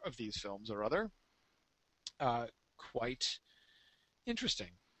one of these films or other quite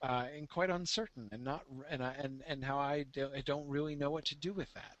interesting. And quite uncertain, and how I don't really know what to do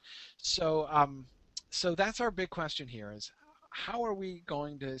with that. So that's our big question here: is how are we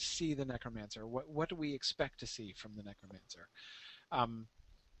going to see the Necromancer? What do we expect to see from the Necromancer?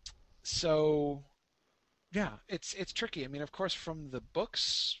 So yeah, it's tricky. I mean, of course, from the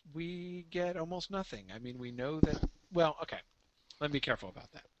books we get almost nothing. I mean, we know that. Well, okay, let me be careful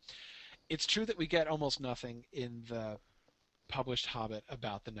about that. It's true that we get almost nothing in the published Hobbit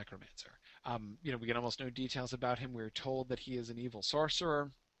about the Necromancer. We get almost no details about him. We're told that he is an evil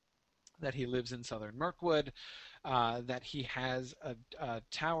sorcerer, that he lives in southern Mirkwood, that he has a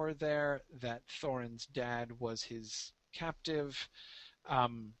tower there, that Thorin's dad was his captive.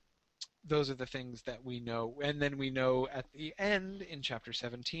 Those are the things that we know. And then we know at the end, in Chapter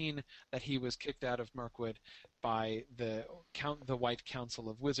 17, that he was kicked out of Mirkwood by the White Council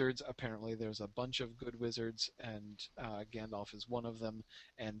of Wizards. Apparently there's a bunch of good wizards, and Gandalf is one of them,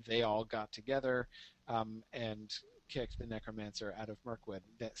 and they all got together and kicked the Necromancer out of Mirkwood.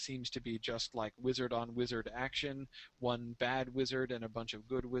 That seems to be just like wizard on wizard action. One bad wizard and a bunch of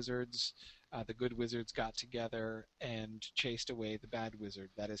good wizards. The good wizards got together and chased away the bad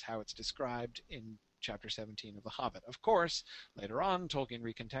wizard. That is how it's described in Chapter 17 of The Hobbit. Of course, later on, Tolkien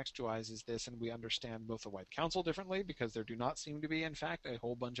recontextualizes this, and we understand both the White Council differently, because there do not seem to be, in fact, a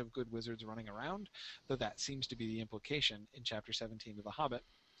whole bunch of good wizards running around, though that seems to be the implication in Chapter 17 of The Hobbit.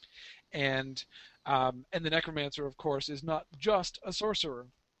 And the Necromancer, of course, is not just a sorcerer.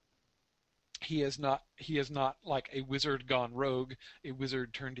 He is not like a wizard gone rogue, a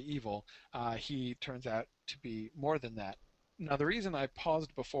wizard turned to evil. He turns out to be more than that. Now, the reason I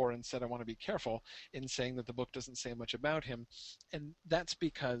paused before and said I want to be careful in saying that the book doesn't say much about him, and that's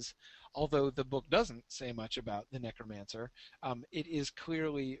because although the book doesn't say much about the Necromancer, it is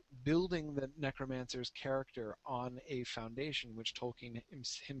clearly building the Necromancer's character on a foundation which Tolkien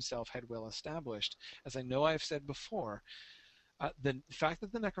himself had well established. As I know I've said before, the fact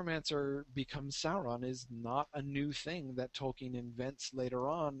that the Necromancer becomes Sauron is not a new thing that Tolkien invents later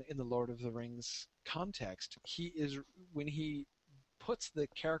on in the Lord of the Rings context. When he puts the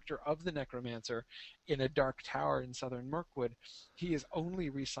character of the necromancer in a dark tower in southern Mirkwood, he is only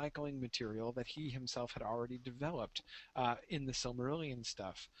recycling material that he himself had already developed in the Silmarillion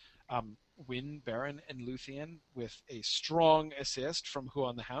stuff. Wynn, Baron, and Luthien, with a strong assist from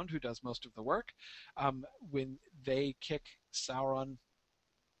Huon the Hound, who does most of the work, when they kick Sauron,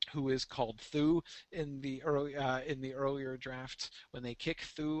 who is called Thu in the earlier drafts, when they kick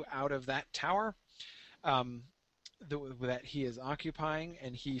Thu out of that tower that he is occupying,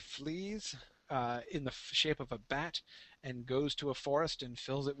 and he flees in the shape of a bat and goes to a forest and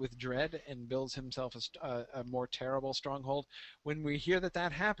fills it with dread and builds himself a more terrible stronghold. When we hear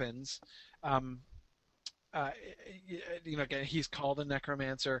that happens, again, he's called a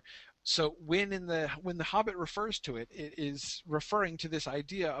necromancer. So when the Hobbit refers to it, it is referring to this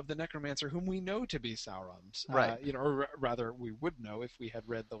idea of the necromancer, whom we know to be Sauron's, right? Or rather, we would know if we had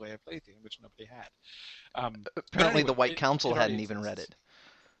read the Lay of Leithian, which nobody had. Apparently, anyway, the White Council hadn't even read exists. it.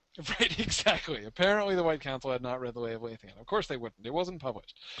 Right, exactly. Apparently, the White Council had not read the Lay of Leithian. Of course, they wouldn't. It wasn't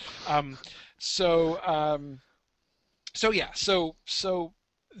published. So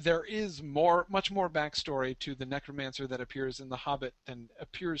there is much more backstory to the necromancer that appears in The Hobbit than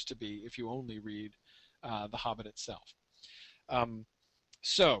appears to be if you only read The Hobbit itself.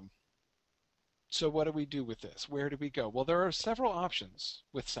 So what do we do with this? Where do we go? Well, there are several options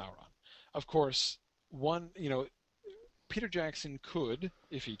with Sauron. Of course, one, Peter Jackson could,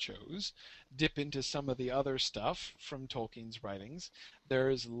 if he chose, dip into some of the other stuff from Tolkien's writings.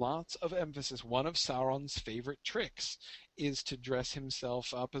 There's lots of emphasis. One of Sauron's favorite tricks is to dress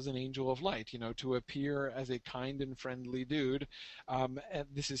himself up as an angel of light, to appear as a kind and friendly dude. And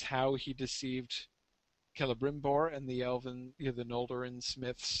this is how he deceived Celebrimbor and the the Noldorin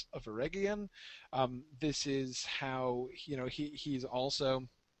Smiths of Eregion. This is how, he's also,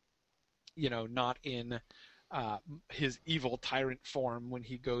 not in his evil tyrant form when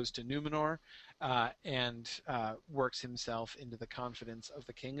he goes to Numenor and works himself into the confidence of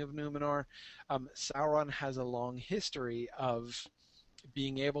the king of Numenor. Sauron has a long history of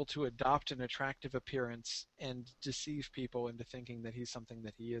being able to adopt an attractive appearance and deceive people into thinking that he's something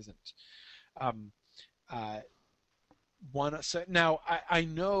that he isn't. Now, I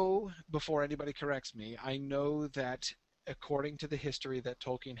know, before anybody corrects me, I know that according to the history that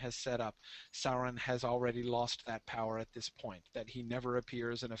Tolkien has set up, Sauron has already lost that power at this point, that he never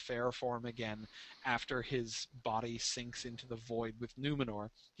appears in a fair form again after his body sinks into the void with Numenor.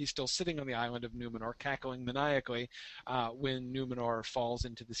 He's still sitting on the island of Numenor, cackling maniacally when Numenor falls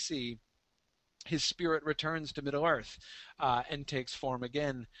into the sea. His spirit returns to Middle-earth and takes form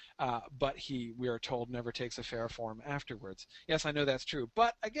again, but we are told, never takes a fair form afterwards. Yes, I know that's true,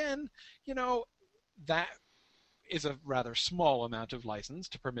 but again, that is a rather small amount of license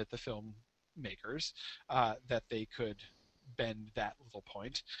to permit the filmmakers that they could bend that little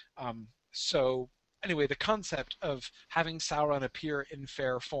point. So anyway, the concept of having Sauron appear in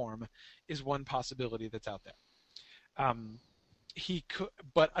fair form is one possibility that's out there. He could,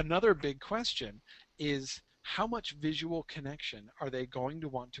 but another big question is, how much visual connection are they going to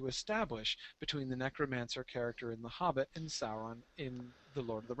want to establish between the necromancer character in The Hobbit and Sauron in the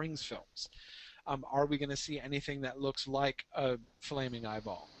Lord of the Rings films? Are we going to see anything that looks like a flaming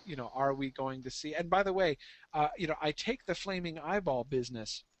eyeball? Are we going to see? And by the way, I take the flaming eyeball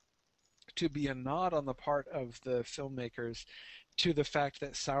business to be a nod on the part of the filmmakers to the fact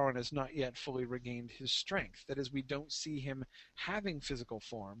that Sauron has not yet fully regained his strength. That is, we don't see him having physical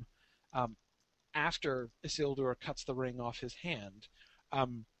form after Isildur cuts the ring off his hand.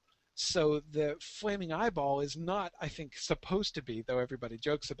 So the flaming eyeball is not, I think, supposed to be, though everybody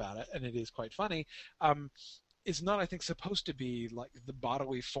jokes about it, and it is quite funny, is not, I think, supposed to be like the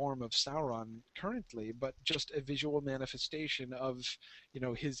bodily form of Sauron currently, but just a visual manifestation of,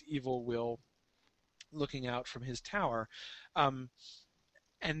 his evil will looking out from his tower.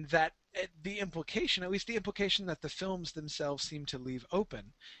 And that the implication, at least the implication that the films themselves seem to leave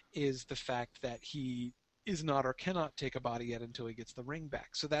open, is the fact that he is not or cannot take a body yet until he gets the ring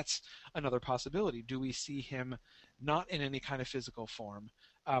back. So that's another possibility. Do we see him not in any kind of physical form,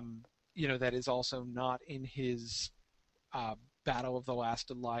 that is also not in his Battle of the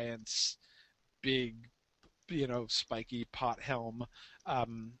Last Alliance, big, spiky pot helm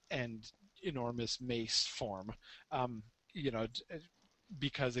and enormous mace form,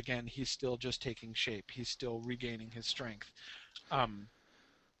 because again, he's still just taking shape. He's still regaining his strength.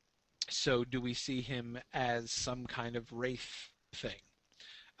 So do we see him as some kind of wraith thing?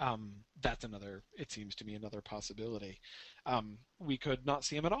 That's it seems to me, another possibility. We could not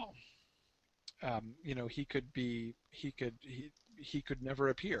see him at all. He could never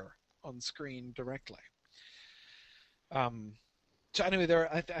appear on screen directly. So anyway,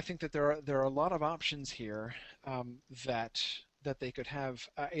 I think that there are a lot of options here that they could have.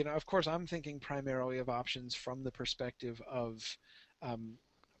 Of course, I'm thinking primarily of options from the perspective of, um,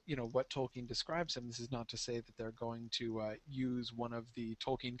 what Tolkien describes him. This is not to say that they're going to use one of the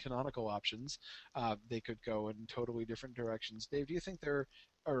Tolkien canonical options. They could go in totally different directions. Dave, do you think there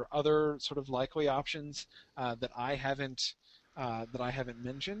are other sort of likely options that I haven't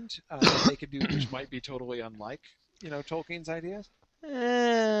mentioned that they could do, which might be totally unlike Tolkien's ideas?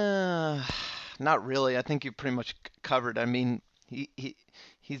 Eh, Not really. I think you pretty much covered. I mean,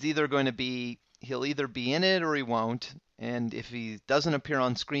 he's either going to be he'll either be in it or he won't. And if he doesn't appear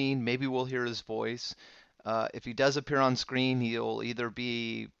on screen, maybe we'll hear his voice. If he does appear on screen, he'll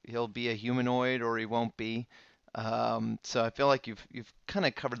be a humanoid or he won't be. So I feel like you've kind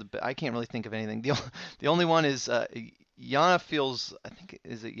of covered I can't really think of anything. The only one is Yana feels. I think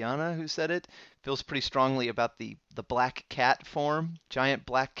is it Yana who said it? Feels pretty strongly about the black cat form, giant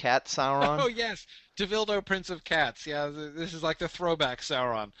black cat Sauron. Oh yes, Tevildo, Prince of Cats. Yeah, this is like the throwback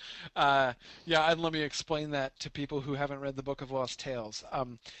Sauron. Yeah, and let me explain that to people who haven't read the Book of Lost Tales.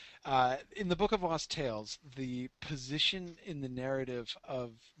 In the Book of Lost Tales, the position in the narrative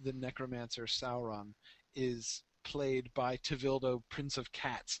of the necromancer Sauron is played by Tevildo, Prince of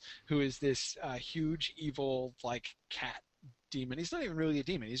Cats, who is this huge evil like cat demon. He's not even really a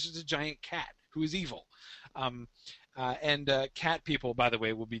demon. He's just a giant cat who is evil. And cat people, by the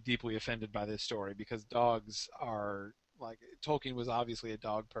way, will be deeply offended by this story because dogs are like Tolkien was obviously a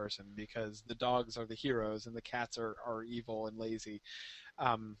dog person because the dogs are the heroes and the cats are evil and lazy,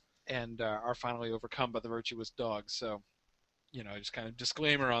 and are finally overcome by the virtuous dogs. So, just kind of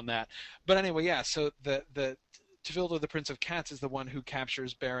disclaimer on that. But anyway, yeah. So the Tevildo, the Prince of Cats, is the one who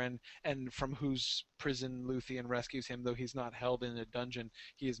captures Beren and from whose prison Luthien rescues him. Though he's not held in a dungeon,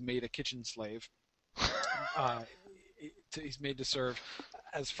 he is made a kitchen slave. Uh, he's made to serve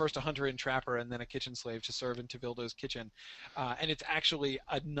as first a hunter and trapper and then a kitchen slave to serve in Tevildo's kitchen. And it's actually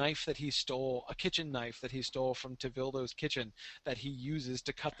a knife that he stole, a kitchen knife that he stole from Tevildo's kitchen that he uses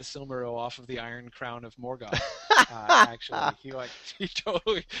to cut the Silmaril off of the Iron Crown of Morgoth. Actually, he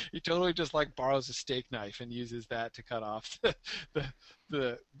totally just like borrows a steak knife and uses that to cut off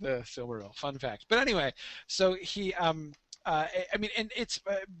the Silmaril. Fun fact. But anyway, so he I mean, and it's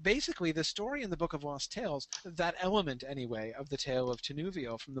basically the story in the Book of Lost Tales, that element anyway of the tale of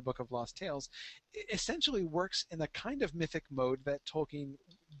Tinuvio from the Book of Lost Tales, essentially works in the kind of mythic mode that Tolkien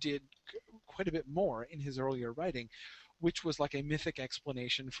did quite a bit more in his earlier writing, which was like a mythic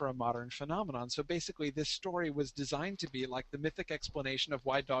explanation for a modern phenomenon. So basically, this story was designed to be like the mythic explanation of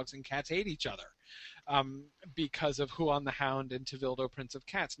why dogs and cats hate each other, because of Huon the Hound and Tevildo, Prince of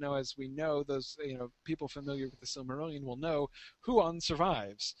Cats. Now, as we know, those people familiar with the Silmarillion will know Huon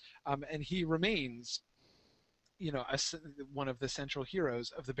survives, and he remains one of the central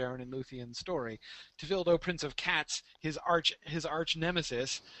heroes of the Beren and Luthien story. Tevildo, Prince of Cats, his arch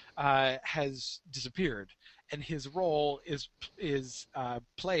nemesis, has disappeared, and his role is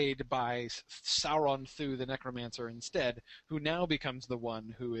played by Sauron Thu, the Necromancer, instead, who now becomes the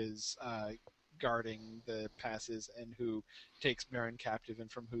one who is guarding the passes and who takes Beren captive,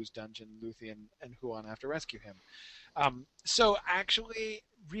 and from whose dungeon Luthien and Huon have to rescue him. So actually,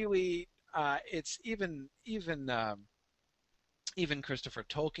 really. It's even Christopher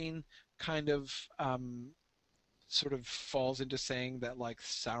Tolkien kind of sort of falls into saying that like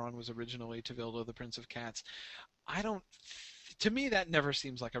Sauron was originally Tevildo, the Prince of Cats. To me, that never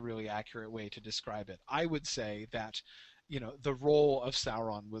seems like a really accurate way to describe it. I would say that the role of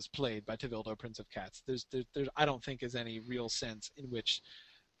Sauron was played by Tevildo, Prince of Cats. There's I don't think is any real sense in which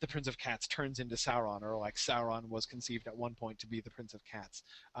the Prince of Cats turns into Sauron, or like Sauron was conceived at one point to be the Prince of Cats.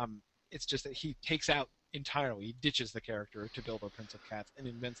 It's just that he takes out entirely, he ditches the character to build a Prince of Cats and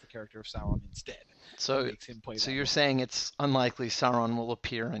invents the character of Sauron instead. So, makes him play you're role. saying it's unlikely Sauron will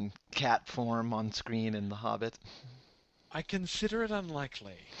appear in cat form on screen in The Hobbit? I consider it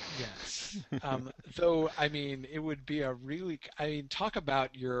unlikely, yes. Though, I mean, it would be talk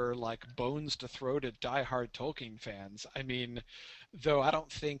about your, like, bones to throat at diehard Tolkien fans. I mean, though I don't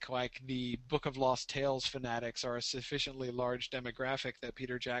think, like, the Book of Lost Tales fanatics are a sufficiently large demographic that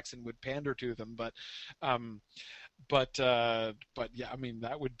Peter Jackson would pander to them, but yeah, I mean,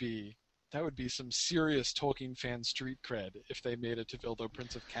 that would be some serious Tolkien fan street cred if they made a Tevildo,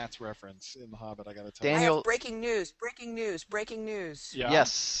 Prince of Cats reference in The Hobbit, I gotta tell you. I have breaking news. Yeah.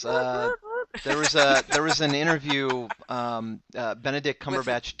 Yes. There was an interview. Benedict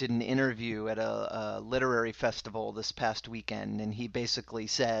Cumberbatch did an interview at a literary festival this past weekend, and he basically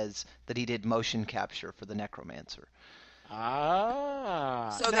says that he did motion capture for the Necromancer. So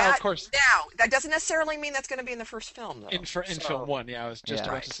now, that of course, doesn't necessarily mean that's going to be in the first film, though. in film one, yeah, I was just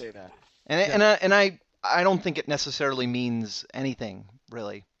about to say that. I don't think it necessarily means anything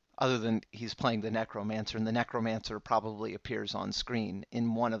really, other than he's playing the necromancer, and the necromancer probably appears on screen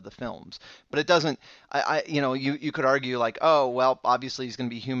in one of the films. But it doesn't. You could argue like, oh well, obviously he's going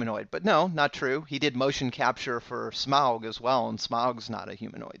to be humanoid, but no, not true. He did motion capture for Smaug as well, and Smaug's not a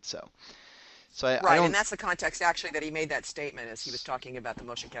humanoid, so. I don't. And that's the context actually that he made that statement as he was talking about the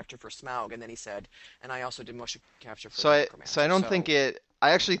motion capture for Smaug, and then he said, "And I also did motion capture for the Necromancer." So I don't think it.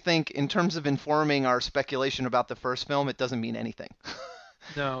 I actually think, in terms of informing our speculation about the first film, it doesn't mean anything.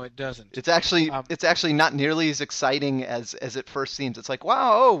 No, it doesn't. It's actually not nearly as exciting as it first seems. It's like,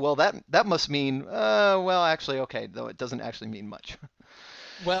 wow, oh well, that must mean well, actually, okay, though it doesn't actually mean much.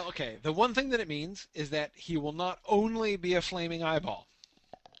 Well, okay. The one thing that it means is that he will not only be a flaming eyeball,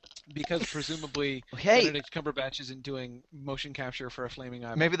 because presumably Benedict Cumberbatch isn't doing motion capture for a flaming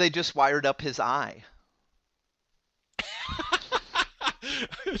eyeball. Maybe they just wired up his eye.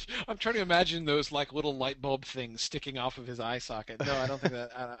 I'm trying to imagine those like little light bulb things sticking off of his eye socket. No, I don't think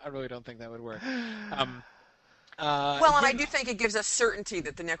that. I really don't think that would work. And I do think it gives us certainty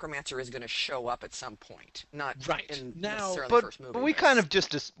that the Necromancer is going to show up at some point, not in necessarily the first movie. But we kind of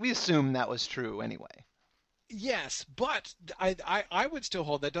we assume that was true anyway. Yes, but I would still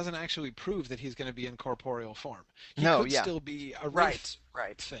hold that doesn't actually prove that he's going to be in corporeal form. He could still be a wraith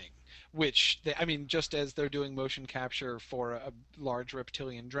thing. Which, just as they're doing motion capture for a large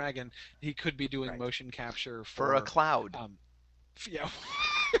reptilian dragon, he could be doing motion capture for a cloud. Yeah,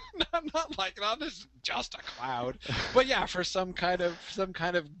 not just a cloud, but yeah, for some kind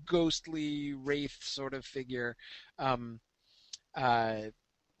of ghostly wraith sort of figure. But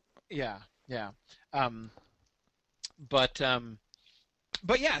yeah,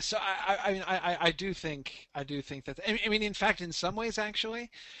 so I do think that. In fact, in some ways, actually,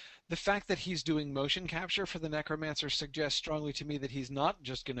 the fact that he's doing motion capture for the Necromancer suggests strongly to me that he's not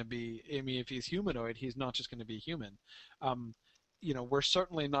just going to be. If he's humanoid, he's not just going to be human. We're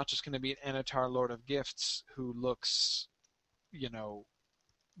certainly not just going to be an Anatar, Lord of Gifts, who looks,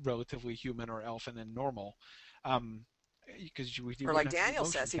 relatively human or elfin and normal. Because or like Daniel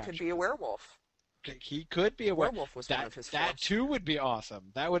says, he could be a werewolf. He could be a werewolf. Was one of his that forms. Too would be awesome.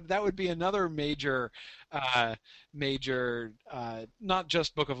 That would be another major, not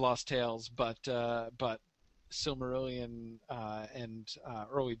just Book of Lost Tales, but Silmarillion and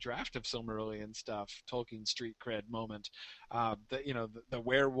early draft of Silmarillion stuff, Tolkien street cred moment. The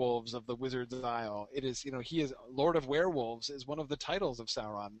werewolves of the Wizard's Isle. It is, he is Lord of Werewolves is one of the titles of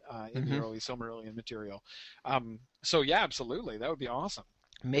Sauron in the early Silmarillion material. So yeah, absolutely, that would be awesome.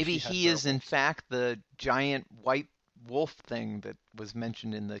 Maybe he is, in fact, the giant white wolf thing that was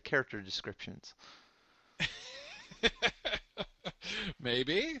mentioned in the character descriptions.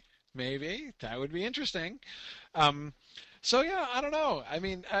 Maybe. That would be interesting. So, yeah, I don't know.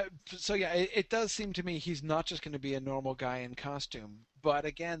 It does seem to me he's not just going to be a normal guy in costume. But,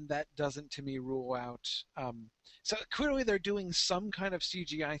 again, that doesn't, to me, rule out... so, clearly they're doing some kind of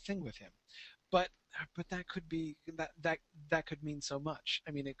CGI thing with him. But that could be that could mean so much.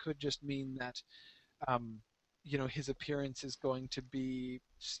 It could just mean that his appearance is going to be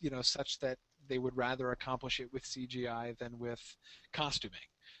such that they would rather accomplish it with CGI than with costuming,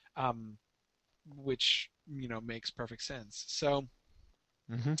 which makes perfect sense. So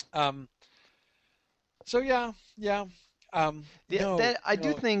I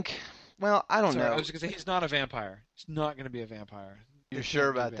do think. Well, I don't know. I was going to say he's not a vampire. He's not going to be a vampire. You're sure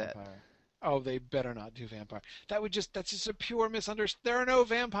about that? Oh, they better not do vampire. That's just a pure misunderstanding. There are no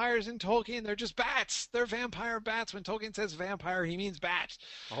vampires in Tolkien. They're just bats. They're vampire bats. When Tolkien says vampire, he means bat.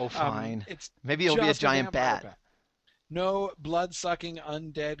 Oh, fine. Maybe it'll be a giant bat. No blood-sucking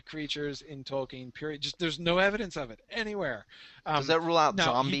undead creatures in Tolkien. Period. There's no evidence of it anywhere. Does that rule out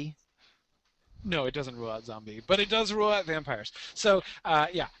zombie? No, it doesn't rule out zombie, but it does rule out vampires. So,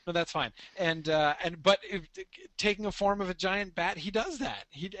 that's fine. But taking a form of a giant bat, he does that.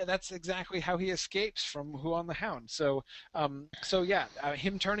 That's exactly how he escapes from Who on the Hound. So,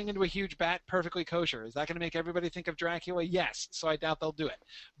 him turning into a huge bat, perfectly kosher. Is that going to make everybody think of Dracula? Yes. So I doubt they'll do it.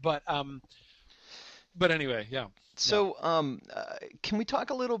 But anyway, yeah. So, can we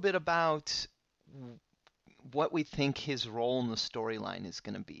talk a little bit about what we think his role in the storyline is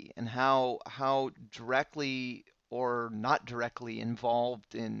going to be, and how directly or not directly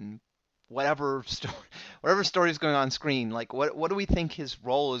involved in whatever story is going on screen? Like, what do we think his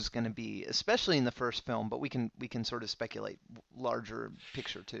role is going to be, especially in the first film? But we can sort of speculate larger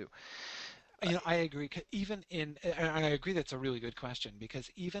picture too. I agree. Even and I agree that's a really good question because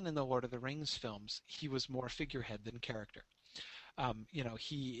even in the Lord of the Rings films, he was more figurehead than character.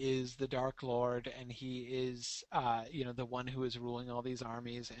 He is the Dark Lord, and he is, the one who is ruling all these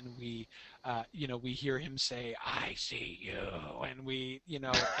armies, and we hear him say, "I see you," and and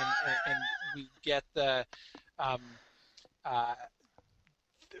we get the, um, uh,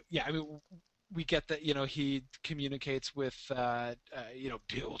 yeah, I mean, we get that, he communicates with,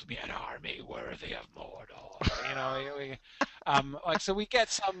 build me an army worthy of Mordor. So we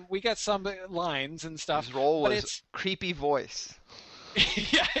get some lines and stuff, His role but was it's creepy voice.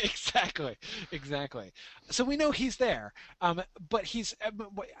 yeah, exactly. So we know he's there, but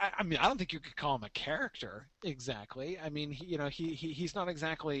I don't think you could call him a character exactly. I mean, he's not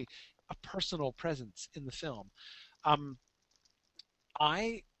exactly a personal presence in the film. Um,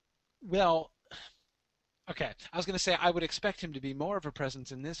 I well, okay, I was going to say I would expect him to be more of a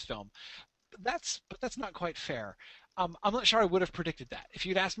presence in this film, but that's not quite fair. I'm not sure I would have predicted that. If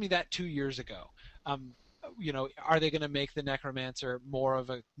you'd asked me that 2 years ago, um, are they going to make the Necromancer more of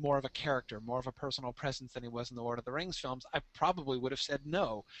a character, more of a personal presence than he was in the Lord of the Rings films? I probably would have said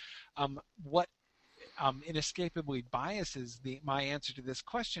no. What inescapably biases my answer to this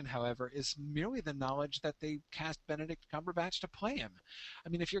question, however, is merely the knowledge that they cast Benedict Cumberbatch to play him. I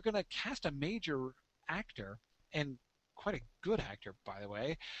mean, if you're going to cast a major actor, and quite a good actor, by the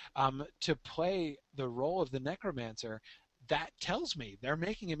way, to play the role of the Necromancer, that tells me they're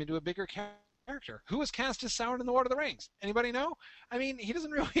making him into a bigger character. Who was cast as Sauron in the Lord of the Rings? Anybody know? I mean, he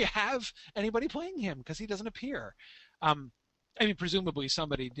doesn't really have anybody playing him because he doesn't appear. Um, I mean, presumably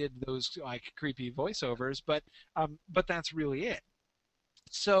somebody did those like creepy voiceovers, but that's really it.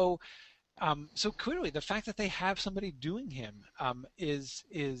 So so clearly, the fact that they have somebody doing him is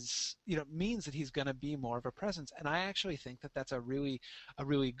means that he's going to be more of a presence, and I actually think that that's a really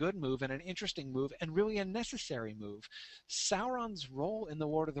good move and an interesting move and really a necessary move. Sauron's role in the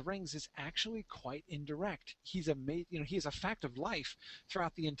Lord of the Rings is actually quite indirect. He is a fact of life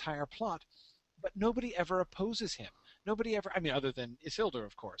throughout the entire plot, but nobody ever opposes him. Nobody ever, I mean, other than Isildur,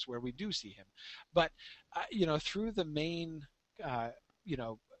 of course, where we do see him, but through the main, uh, you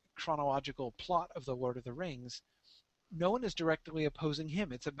know chronological plot of the Lord of the Rings, no one is directly opposing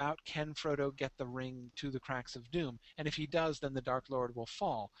him. It's about, can Frodo get the ring to the cracks of doom, and if he does, then the Dark Lord will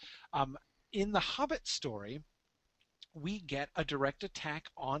fall. In the Hobbit story, we get a direct attack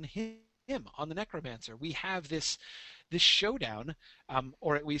on him, on the Necromancer. We have this showdown,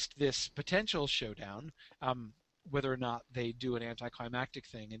 or at least this potential showdown. Whether or not they do an anticlimactic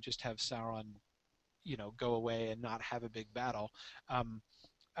thing and just have Sauron, go away and not have a big battle.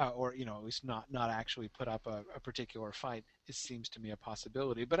 Or at least not actually put up a particular fight, it seems to me a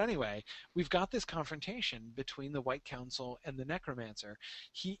possibility. But anyway, we've got this confrontation between the White Council and the Necromancer.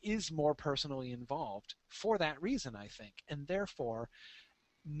 He is more personally involved for that reason, I think, and therefore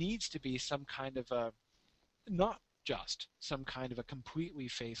needs to be some kind of a, not just some kind of a completely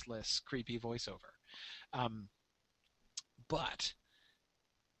faceless, creepy voiceover. But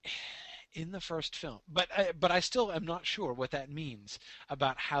in the first film, but I still am not sure what that means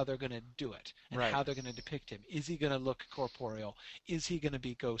about how they're going to do it and Right. how they're going to depict him. Is he going to look corporeal? Is he going to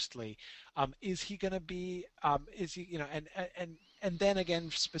be ghostly? Is he going to be? Is he? And then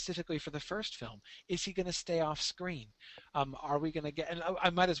again, specifically for the first film, is he going to stay off screen? Are we going to get? And I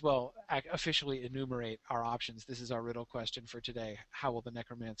might as well officially enumerate our options. This is our riddle question for today. How will the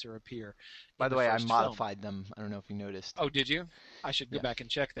Necromancer appear By in the the way, I first film? modified them. I don't know if you noticed. Oh, did you? I should go Yeah. back and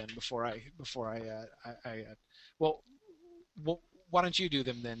check then well, why don't you do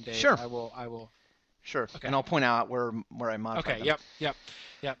them then, Dave? Sure. I will. Sure. Okay. And I'll point out where I modified Okay. them.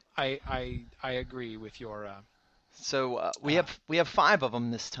 Yep. I agree with your. So we have 5 of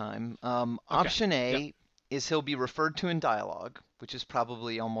them this time. Option A Yep. is he'll be referred to in dialogue, which is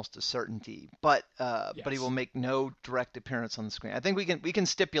probably almost a certainty, but he Yes. will make no direct appearance on the screen. I think we can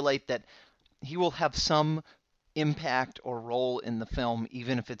stipulate that he will have some impact or role in the film,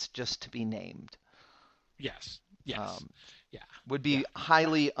 even if it's just to be named. Yes. Um, Yeah. would be Yeah.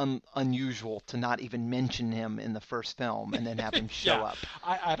 highly unusual to not even mention him in the first film and then have him show Yeah. up.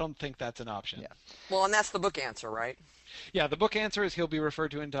 I don't think that's an option. Yeah. Well, and that's the book answer, right? Yeah. The book answer is he'll be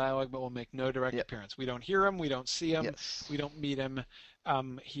referred to in dialogue, but will make no direct Yep. appearance. We don't hear him. We don't see him. Yes. We don't meet him.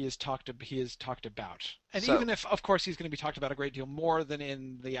 He is talked about, and So- even if, of course, he's going to be talked about a great deal more than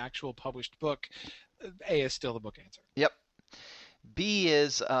in the actual published book, A is still the book answer. Yep. B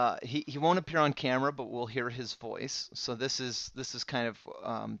is he won't appear on camera, but we'll hear his voice. So this is kind of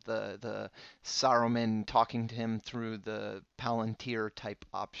the Saruman talking to him through the Palantir type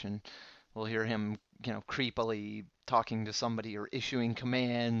option. We'll hear him creepily talking to somebody or issuing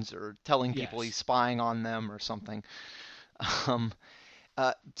commands or telling people Yes. he's spying on them or something. Um,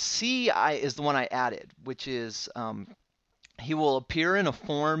 is the one I added, which is he will appear in a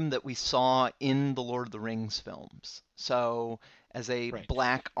form that we saw in the Lord of the Rings films. So, as a Right.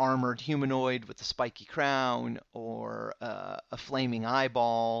 black armored humanoid with a spiky crown or a flaming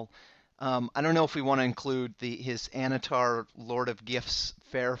eyeball. I don't know if we want to include his Anatar Lord of Gifts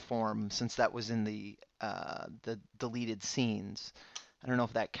fair form, since that was in the deleted scenes. I don't know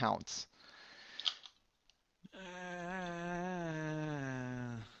if that counts.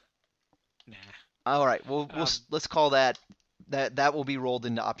 Nah. All right, Um, let's call that will be rolled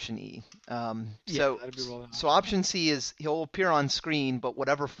into option E. yeah, that'd be rolling So option C is he'll appear on screen, but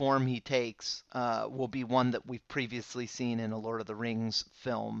whatever form he takes will be one that we've previously seen in a Lord of the Rings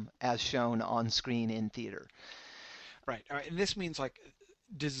film, as shown on screen in theater. Right. All right. And this means like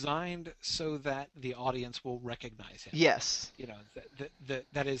designed so that the audience will recognize him. Yes. You know,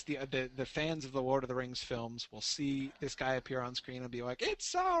 that is the fans of the Lord of the Rings films will see this guy appear on screen and be like,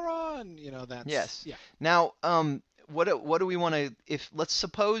 "It's Sauron!" You know, that's Yes. yeah. Now, what do we want to? If let's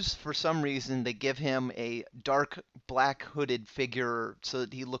suppose for some reason they give him a dark black hooded figure so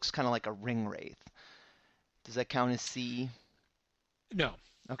that he looks kind of like a ring wraith. Does that count as C? No,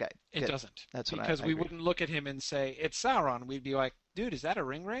 Okay. it Good. doesn't. That's what Because I we agree. wouldn't look at him and say, "It's Sauron." We'd be like, "Dude, is that a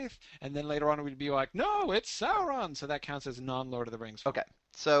ring wraith?" And then later on we'd be like, "No, it's Sauron." So that counts as non-Lord of the Rings film. Okay.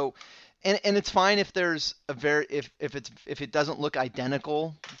 So, and it's fine if there's a if it doesn't look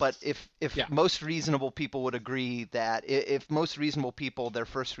identical, but if Yeah. most reasonable people would agree that if most reasonable people their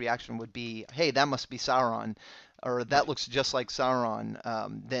first reaction would be, hey, that must be Sauron, or that looks just like Sauron,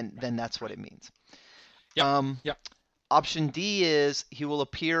 then that's what it means. Yep. Um, Yep. Option D is he will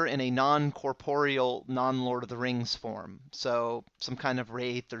appear in a non-corporeal, non-Lord of the Rings form, so some kind of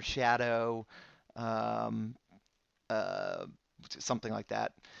wraith or shadow, um, uh, something like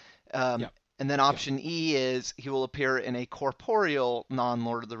that. Yep. And then option E is he will appear in a corporeal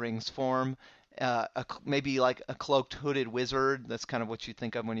non-Lord of the Rings form, maybe like a cloaked, hooded wizard. That's kind of what you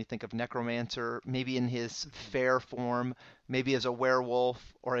think of when you think of necromancer. Maybe in his fair form, maybe as a werewolf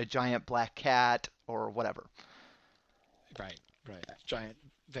or a giant black cat or whatever. Right. Right. Giant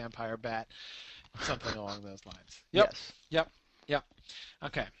vampire bat, something along those lines. Yep. Yes. Yep. Yep.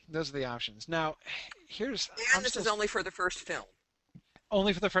 Okay. Those are the options. Now, here's And this is only for the first film.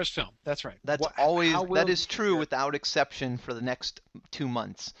 only for the first film. That's right. That's that is true without exception for the next 2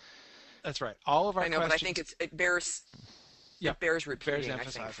 months. That's right. All of our I know, but I questions. think it bears Bears repeating. I think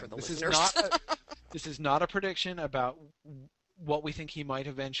emphasizing. for the This listeners. this is not a prediction about what we think he might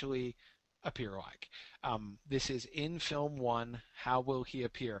eventually appear like. This is in film one. How will he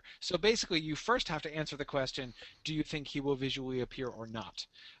appear? So basically, you first have to answer the question: do you think he will visually appear or not?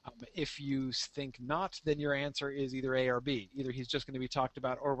 If you think not, then your answer is either A or B. Either he's just going to be talked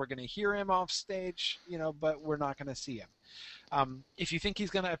about, or we're going to hear him off stage, but we're not going to see him. If you think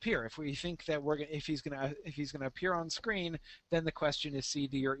he's going to appear, if we think that if he's going to appear on screen, then the question is C,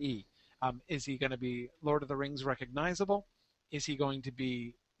 D, or E. Is he going to be Lord of the Rings recognizable? Is he going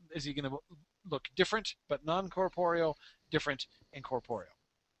to look different but non-corporeal, different and corporeal?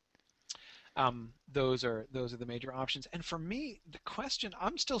 Those are the major options. And for me, the question,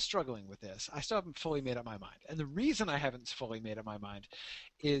 I'm still struggling with this. I still haven't fully made up my mind. And the reason I haven't fully made up my mind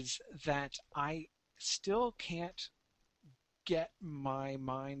is that I still can't get my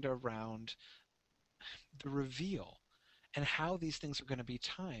mind around the reveal and how these things are going to be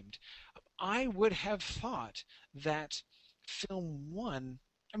timed. I would have thought that film one,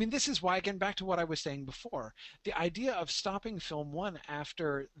 I mean, this is why, again, back to what I was saying before, the idea of stopping film one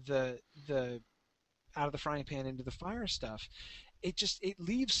after the out of the frying pan into the fire stuff, it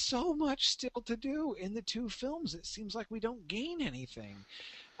leaves so much still to do in the two films. It seems like we don't gain anything.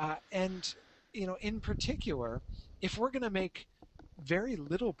 And in particular, if we're going to make very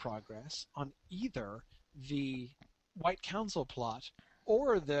little progress on either the White Council plot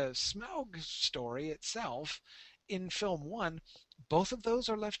or the Smaug story itself in film one, both of those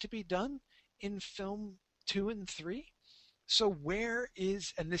are left to be done in film 2 and 3. So where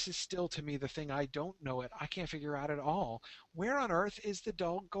is, and this is still to me the thing I don't know it, I can't figure out at all, where on earth is the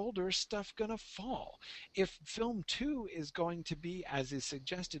Dol Guldur stuff going to fall? If film 2 is going to be, as is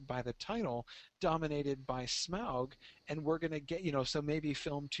suggested by the title, dominated by Smaug, and we're going to get, so maybe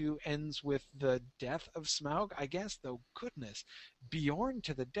film 2 ends with the death of Smaug, I guess, though goodness, Bjorn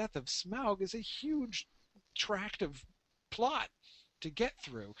to the death of Smaug is a huge tract of plot to get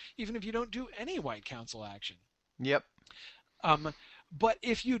through, even if you don't do any White Council action. Yep. But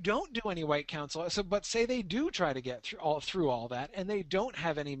if you don't do any White Council, but say they do try to get through all that, and they don't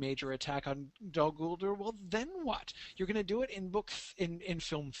have any major attack on Dol Guldur, well, then what? You're going to do it in in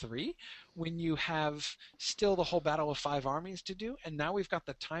film 3, when you have still the whole Battle of Five Armies to do, and now we've got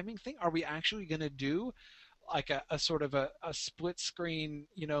the timing thing. Are we actually going to do like a sort of a split screen,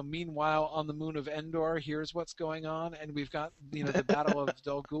 meanwhile on the moon of Endor, here's what's going on, and we've got, the Battle of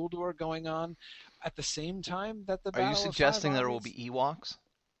Dol Guldur going on at the same time that the Are Battle you of Five suggesting there will Armies? be Ewoks?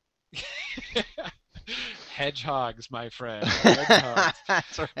 Hedgehogs, my friend. Hedgehogs.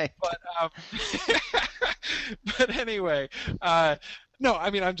 That's right. But anyway, no,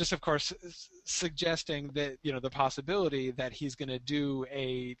 I mean, I'm just, of course, suggesting that, the possibility that he's going to do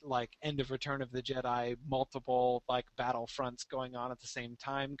a, like, end of Return of the Jedi, multiple, like, battle fronts going on at the same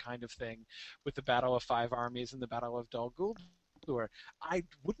time kind of thing, with the Battle of Five Armies and the Battle of Dol Guldur. I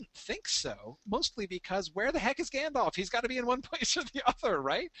wouldn't think so, mostly because where the heck is Gandalf? He's got to be in one place or the other,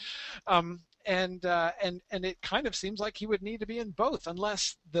 right? And it kind of seems like he would need to be in both,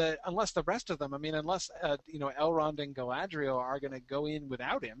 unless the rest of them. I mean, unless Elrond and Galadriel are going to go in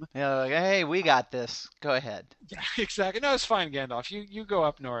without him. Yeah, like, hey, we got this. Go ahead. Yeah, exactly. No, it's fine, Gandalf. You go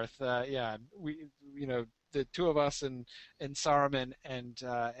up north. Yeah, we the two of us and Saruman and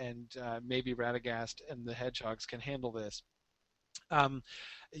maybe Radagast and the Hedgehogs can handle this.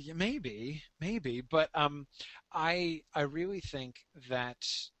 Yeah, maybe, but I really think that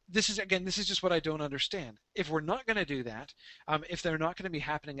this is just what I don't understand. If we're not going to do that, if they're not going to be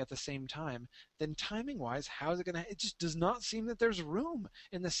happening at the same time, then timing-wise, how is it going to? It just does not seem that there's room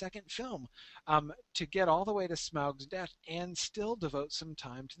in the second film to get all the way to Smaug's death and still devote some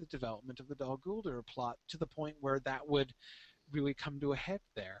time to the development of the Dol Guldur plot to the point where that would really come to a head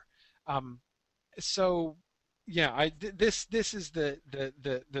there. So. Yeah, this is the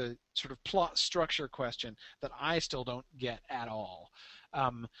sort of plot structure question that I still don't get at all.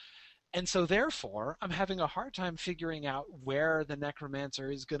 And so therefore, I'm having a hard time figuring out where the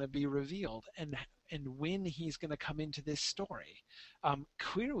necromancer is going to be revealed and when he's going to come into this story.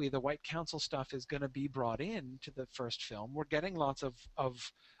 Clearly, the White Council stuff is going to be brought in to the first film. We're getting lots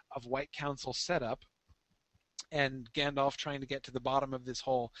of White Council setup, and Gandalf trying to get to the bottom of this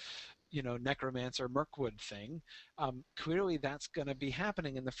whole necromancer Mirkwood thing. Clearly that's going to be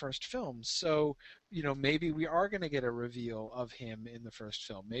happening in the first film. So, maybe we are going to get a reveal of him in the first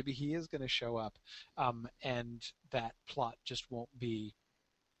film. Maybe he is going to show up, and that plot just won't be,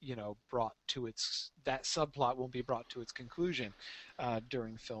 that subplot won't be brought to its conclusion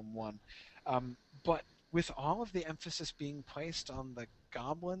during film 1. But with all of the emphasis being placed on the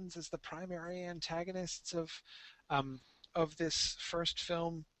goblins as the primary antagonists of this first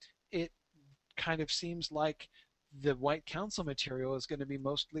film, it kind of seems like the White Council material is going to be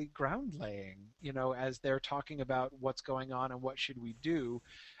mostly ground laying, as they're talking about what's going on and what should we do.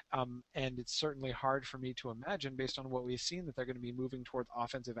 And it's certainly hard for me to imagine, based on what we've seen, that they're going to be moving towards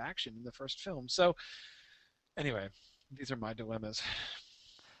offensive action in the first film. So anyway, these are my dilemmas.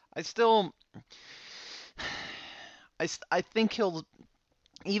 I think he'll,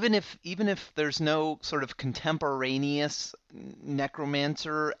 even if there's no sort of contemporaneous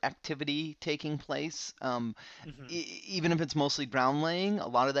necromancer activity taking place, even if it's mostly ground laying, a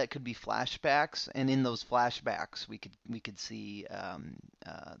lot of that could be flashbacks, and in those flashbacks we could see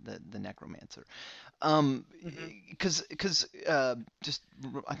the necromancer. Because just,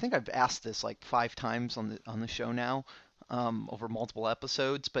 I think I've asked this like 5 times on the show now, over multiple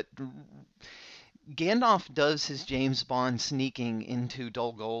episodes, but Gandalf does his James Bond sneaking into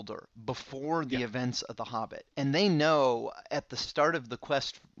Dol Guldur before the events of The Hobbit, and they know at the start of the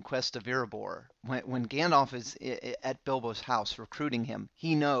quest of Erebor, when Gandalf is at Bilbo's house recruiting him,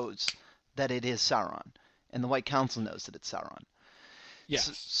 he knows that it is Sauron, and the White Council knows that it's Sauron.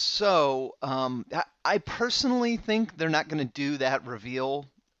 Yes. So I personally think they're not going to do that reveal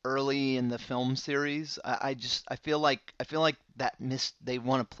early in the film series. I feel like that they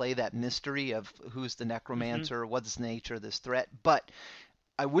want to play that mystery of who's the necromancer, what's the nature of this threat. But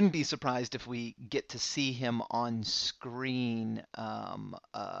I wouldn't be surprised if we get to see him on screen,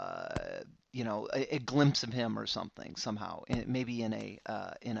 a glimpse of him or something somehow, maybe in a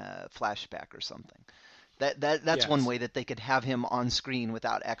flashback or something. That's one way that they could have him on screen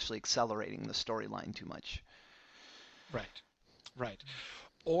without actually accelerating the storyline too much. Right.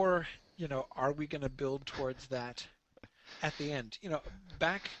 Or, are we going to build towards that at the end?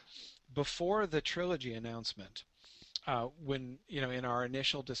 Back before the trilogy announcement, when, in our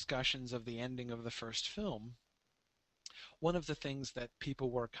initial discussions of the ending of the first film, one of the things that people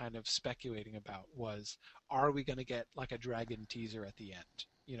were kind of speculating about was, are we going to get like a dragon teaser at the end?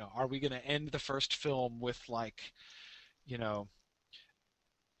 Are we going to end the first film with like,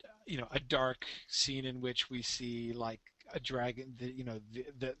 a dark scene in which we see like a dragon, the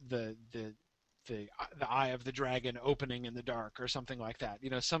eye of the dragon opening in the dark or something like that.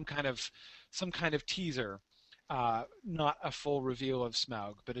 Some kind of teaser, not a full reveal of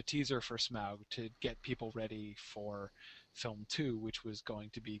Smaug, but a teaser for Smaug to get people ready for film 2, which was going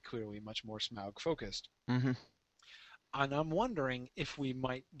to be clearly much more Smaug focused. Hmm. And I'm wondering if we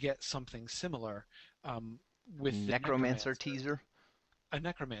might get something similar with the Necromancer teaser. a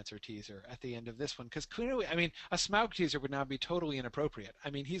necromancer teaser at the end of this one, because clearly, I mean, a Smaug teaser would now be totally inappropriate. I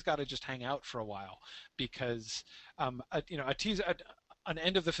mean, he's got to just hang out for a while, because a teaser, an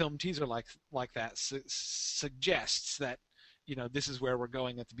end of the film teaser like that suggests that this is where we're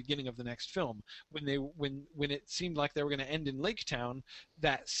going at the beginning of the next film. When it seemed like they were going to end in Lake Town,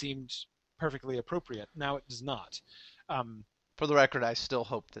 that seemed perfectly appropriate. Now it does not. For the record, I still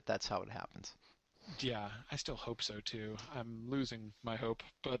hope that that's how it happens. Yeah, I still hope so too. I'm losing my hope,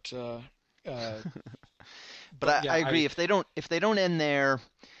 but But yeah, I agree. If they don't end there,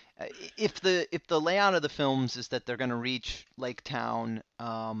 if the layout of the films is that they're going to reach Lake Town,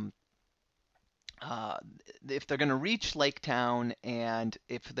 if they're going to reach Lake Town, and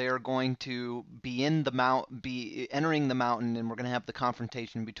if they're going to be be entering the mountain, and we're going to have the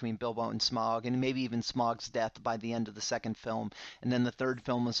confrontation between Bilbo and Smaug, and maybe even Smaug's death by the end of the second film, and then the third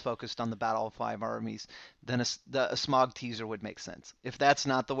film is focused on the Battle of Five Armies, then a Smaug teaser would make sense. If that's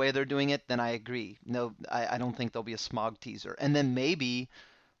not the way they're doing it, then I agree. No, I don't think there'll be a Smaug teaser, and then maybe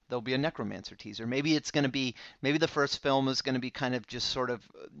there'll be a necromancer teaser. Maybe the first film is going to be kind of just sort of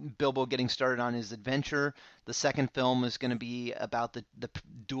Bilbo getting started on his adventure. The second film is going to be about the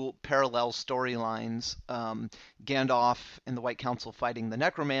dual parallel storylines. Gandalf and the White Council fighting the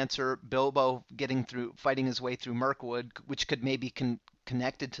necromancer, Bilbo fighting his way through Mirkwood, which could maybe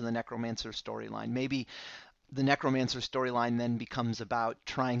connected to the necromancer storyline. Maybe the necromancer storyline then becomes about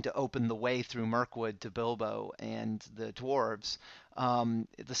trying to open the way through Mirkwood to Bilbo and the dwarves.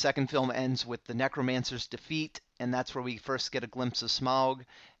 The second film ends with the necromancer's defeat, and that's where we first get a glimpse of Smaug.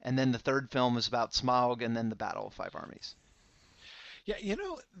 And then the third film is about Smaug, and then the Battle of Five Armies. Yeah,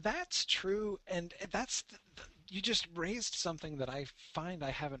 that's true, and you just raised something that I find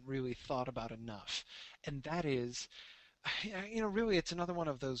I haven't really thought about enough, and that is, really, it's another one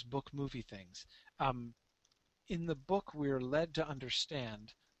of those book movie things. In the book, we're led to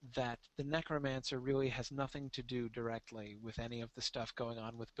understand that the necromancer really has nothing to do directly with any of the stuff going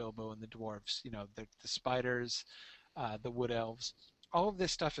on with Bilbo and the dwarves. The spiders, the wood elves. All of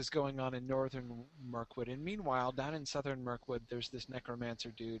this stuff is going on in northern Mirkwood, and meanwhile, down in southern Mirkwood, there's this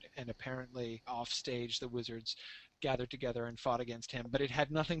necromancer dude, and apparently off stage, the wizards gathered together and fought against him, but it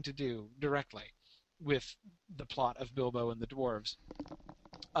had nothing to do directly with the plot of Bilbo and the dwarves,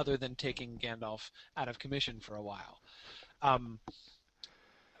 other than taking Gandalf out of commission for a while.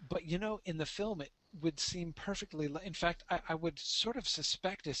 But in the film, it would seem perfectly. In fact, I would sort of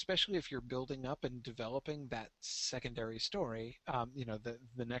suspect, especially if you're building up and developing that secondary story,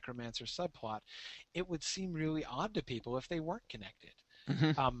 the necromancer subplot, it would seem really odd to people if they weren't connected.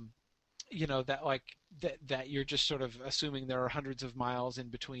 Mm-hmm. That you're just sort of assuming there are hundreds of miles in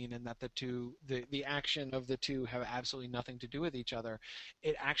between, and that the action of the two have absolutely nothing to do with each other.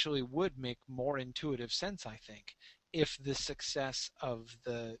 It actually would make more intuitive sense, I think, if the success of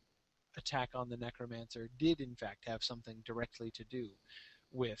the attack on the necromancer did in fact have something directly to do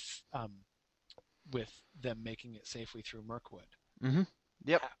with them making it safely through Mirkwood. Mm-hmm.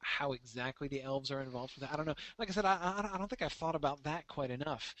 Yep. How exactly the elves are involved with that, I don't know. Like I said, I don't think I've thought about that quite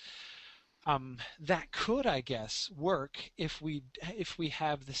enough. That could, I guess, work if we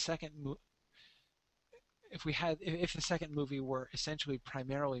have the second if the second movie were essentially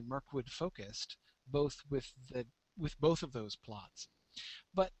primarily Mirkwood focused, with both of those plots.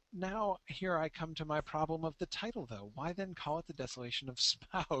 But now here I come to my problem of the title, though. Why then call it The Desolation of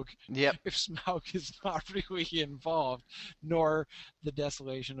Smaug? Yep. If Smaug is not really involved, nor the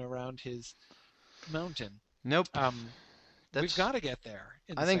desolation around his mountain. Nope. We've got to get there.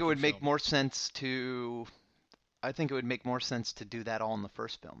 I think it would make more sense to. I think it would make more sense to do that all in the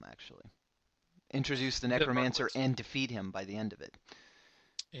first film, actually. Introduce the necromancer and defeat him by the end of it.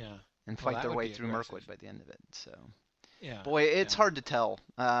 Yeah. And fight their way through Mirkwood by the end of it. So. Yeah. Boy, it's hard to tell.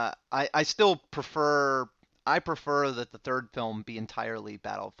 I still prefer. I prefer that the third film be entirely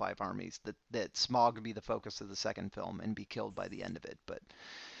Battle of Five Armies. That Smaug be the focus of the second film and be killed by the end of it. But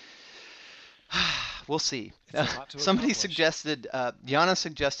we'll see. It's a lot to Somebody accomplish. suggested, Yana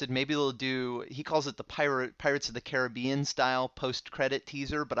suggested maybe they'll do, he calls it the Pirates of the Caribbean style post-credit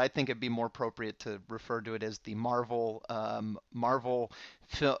teaser, but I think it'd be more appropriate to refer to it as the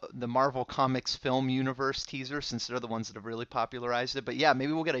the Marvel Comics film universe teaser, since they're the ones that have really popularized it. But yeah,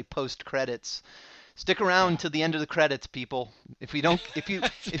 maybe we'll get a post-credits. Stick around to the end of the credits, people. If you've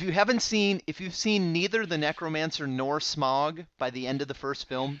seen neither the Necromancer nor Smaug by the end of the first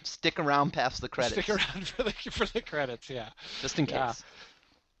film, stick around past the credits. Stick around for the credits, yeah. Just in case.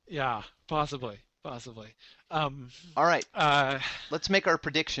 Yeah, possibly. All right. Let's make our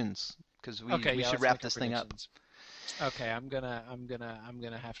predictions because we should wrap this thing up. Okay, I'm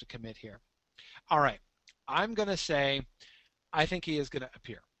gonna have to commit here. All right, I'm gonna say I think he is gonna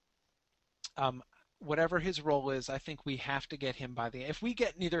appear. Whatever his role is, I think we have to get him by the. If we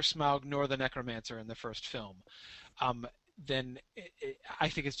get neither Smaug nor the Necromancer in the first film, then I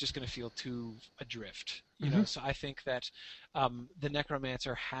think it's just going to feel too adrift. You know, so I think that the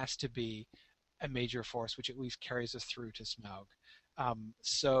Necromancer has to be a major force, which at least carries us through to Smaug.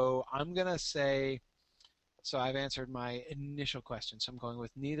 So I'm going to say. So I've answered my initial question. So I'm going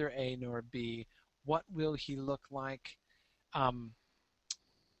with neither A nor B. What will he look like?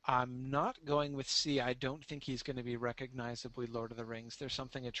 I'm not going with C. I don't think he's going to be recognizably Lord of the Rings. There's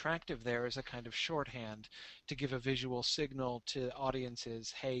something attractive there as a kind of shorthand to give a visual signal to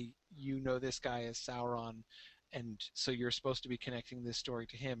audiences, hey, you know this guy is Sauron, and so you're supposed to be connecting this story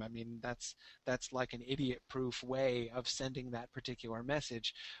to him. I mean, that's like an idiot-proof way of sending that particular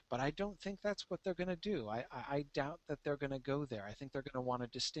message, but I don't think that's what they're going to do. I doubt that they're going to go there. I think they're going to want to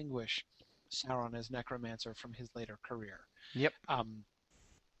distinguish Sauron as Necromancer from his later career. Yep.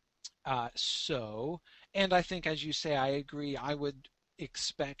 And I think, as you say, I agree. I would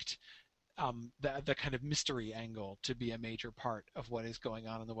expect the kind of mystery angle to be a major part of what is going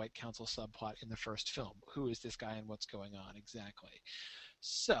on in the White Council subplot in the first film. Who is this guy and what's going on exactly?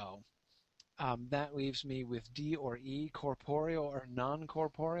 So that leaves me with D or E, corporeal or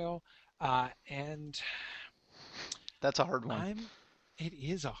non-corporeal, and that's a hard one. It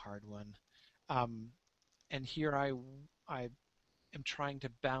is a hard one, and here I am trying to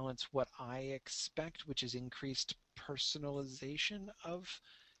balance what I expect, which is increased personalization of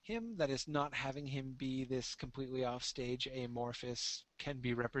him, that is not having him be this completely offstage amorphous, can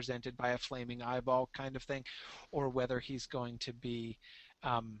be represented by a flaming eyeball kind of thing, or whether he's going to be,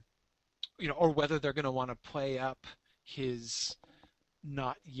 or whether they're going to want to play up his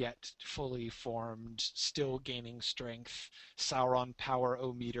not yet fully formed, still gaining strength, Sauron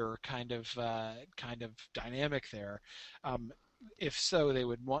power-o-meter kind of dynamic there. If so, they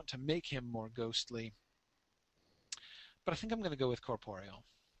would want to make him more ghostly. But I think I'm going to go with corporeal.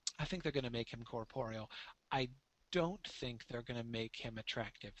 I think they're going to make him corporeal. I don't think they're going to make him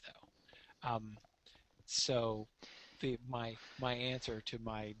attractive, though. So my answer to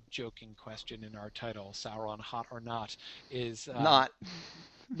my joking question in our title, Sauron hot or not, is not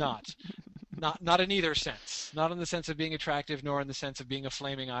in either sense. Not in the sense of being attractive, nor in the sense of being a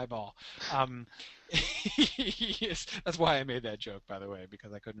flaming eyeball. Yes, that's why I made that joke, by the way,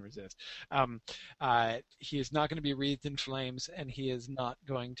 because I couldn't resist. He is not going to be wreathed in flames, and he is not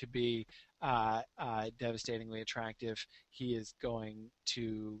going to be devastatingly attractive. He is going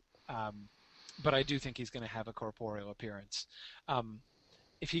to, but I do think he's going to have a corporeal appearance.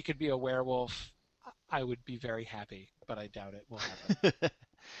 If he could be a werewolf, I would be very happy, but I doubt it will happen.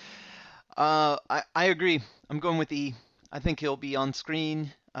 I agree. I'm going with E. I think he'll be on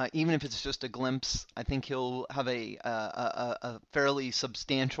screen, even if it's just a glimpse. I think he'll have a fairly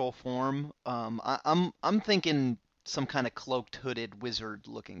substantial form. I'm thinking some kind of cloaked, hooded,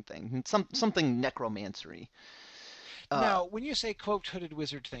 wizard-looking thing, something necromancery. Now, when you say cloaked, hooded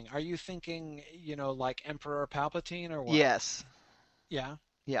wizard thing, are you thinking, like Emperor Palpatine or what? Yes. Yeah.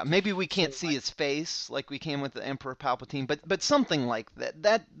 Yeah, maybe we can't see his face like we can with the Emperor Palpatine, but something like that.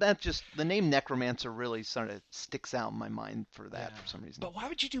 That just, the name Necromancer really sort of sticks out in my mind for that for some reason. But why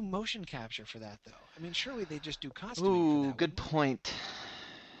would you do motion capture for that, though? I mean, surely they just do costuming for that. Good point.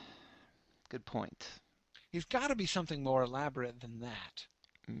 Good point. He's got to be something more elaborate than that.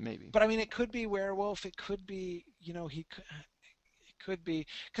 Maybe. But I mean, it could be werewolf. It could be, it could be,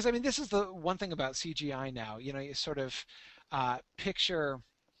 because I mean, this is the one thing about CGI now. You sort of picture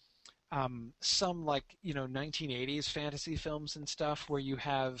some 1980s fantasy films and stuff where you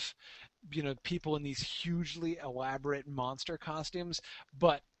have people in these hugely elaborate monster costumes,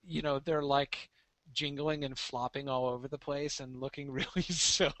 but they're like jingling and flopping all over the place and looking really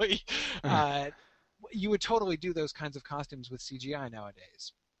silly. You would totally do those kinds of costumes with CGI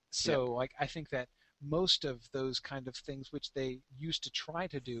nowadays. So I think that most of those kind of things which they used to try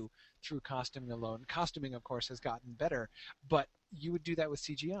to do through costuming alone. Costuming, of course, has gotten better, but you would do that with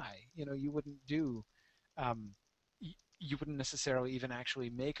CGI. You wouldn't do, you wouldn't necessarily even actually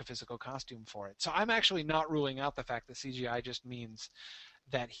make a physical costume for it. So I'm actually not ruling out the fact that CGI just means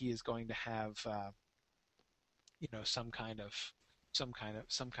that he is going to have, some kind of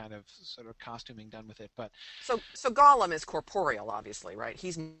sort of costuming done with it. But So Gollum is corporeal, obviously, right?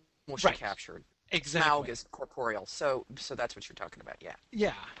 He's motion Right. captured. exactly, Smaug is corporeal. So that's what you're talking about, yeah.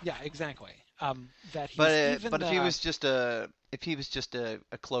 yeah, exactly. That he's But even, but if he was just a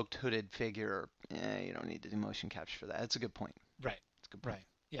cloaked hooded figure, you don't need to do motion capture for that. That's a good point. right, That's a good point. right,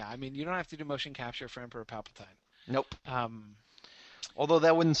 yeah. I mean, you don't have to do motion capture for Emperor Palpatine. Nope. Um, Although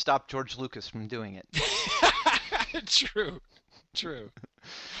that wouldn't stop George Lucas from doing it. True.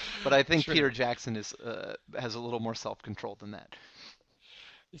 But I think True. Peter Jackson has a little more self-control than that.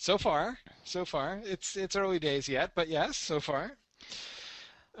 So far, it's early days yet, but yes, so far.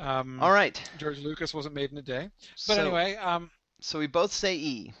 All right. George Lucas wasn't made in a day. But So anyway, so we both say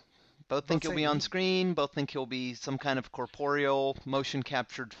E. Both think Both he'll say be on E. screen. Both think he'll be some kind of corporeal, motion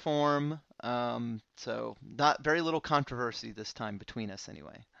captured form. So not very little controversy this time between us,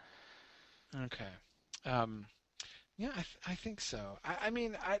 anyway. okay. Yeah, I think so. I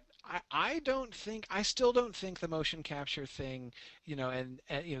mean, I don't think, I still don't think the motion capture thing, and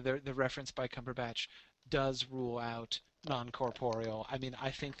the reference by Cumberbatch does rule out non-corporeal. I mean, I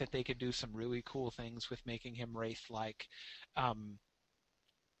think that they could do some really cool things with making him wraith-like, um,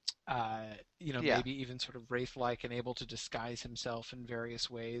 Yeah. maybe even sort of wraith-like and able to disguise himself in various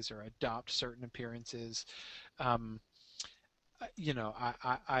ways or adopt certain appearances. Um,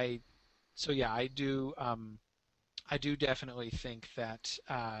 so yeah, I do definitely think that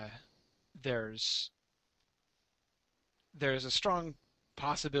there's there's a strong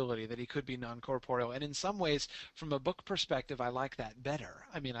possibility that he could be non-corporeal, and in some ways, from a book perspective, I like that better.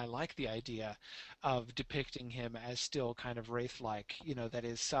 I mean, I like the idea of depicting him as still kind of wraith-like, that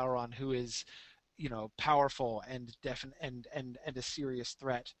is Sauron, who is, powerful and and a serious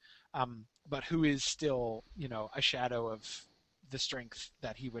threat, but who is still, a shadow of the strength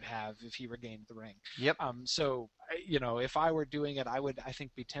that he would have if he regained the ring. Yep. So, if I were doing it, I would, I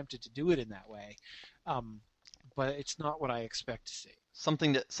think, be tempted to do it in that way. But it's not what I expect to see.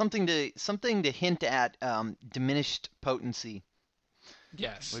 Something to hint at diminished potency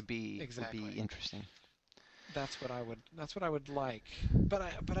Yes, would be exactly. interesting. That's what I would like. But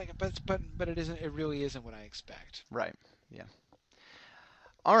it isn't. It really isn't what I expect. Right. Yeah.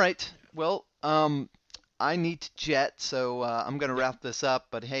 All right. Well, I need to jet, so I'm going to wrap this up.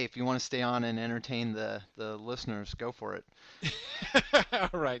 But hey, if you want to stay on and entertain the listeners, go for it.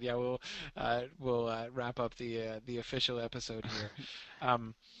 All right. Yeah, we'll wrap up the official episode here.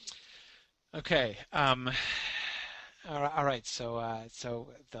 Okay. All right. So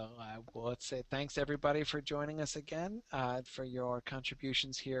well, let's say thanks everybody for joining us again, for your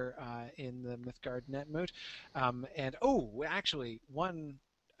contributions here in the Mythgard Netmoot. And actually, one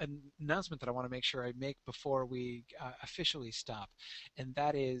announcement that I want to make sure I make before we officially stop, and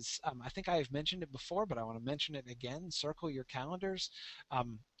that is, I think I have mentioned it before, but I want to mention it again. Circle your calendars.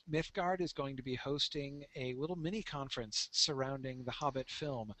 Mythgard is going to be hosting a little mini conference surrounding the Hobbit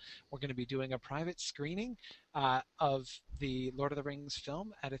film. We're going to be doing a private screening of the Lord of the Rings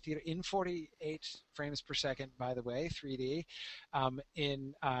film at a theater in 48 frames per second, by the way, 3D,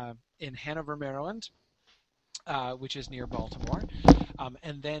 in Hanover, Maryland. Which is near Baltimore.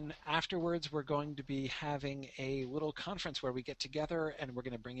 And then afterwards, we're going to be having a little conference where we get together and we're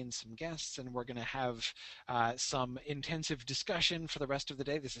going to bring in some guests and we're going to have some intensive discussion for the rest of the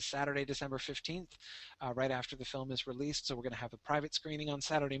day. This is Saturday, December 15th, right after the film is released. So we're going to have a private screening on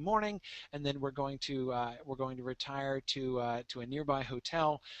Saturday morning, and then we're going to retire to a nearby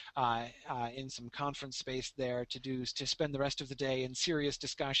hotel in some conference space there to spend the rest of the day in serious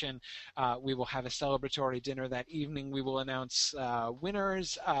discussion. We will have a celebratory dinner that evening. We will announce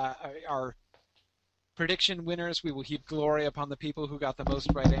winners, our prediction winners. We will heap glory upon the people who got the most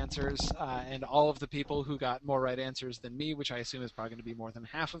right answers, and all of the people who got more right answers than me, which I assume is probably going to be more than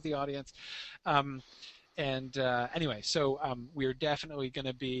half of the audience. Anyway, so we're definitely going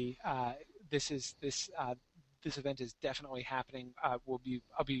to be. This event is definitely happening. I'll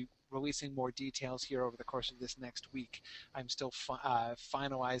be releasing more details here over the course of this next week. I'm still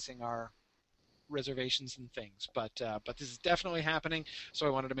finalizing our reservations and things, but this is definitely happening, so I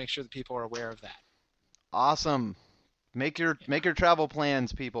wanted to make sure that people are aware of that. Awesome. Make your travel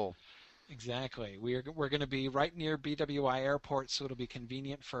plans, people. Exactly. We're going to be right near BWI Airport, so it'll be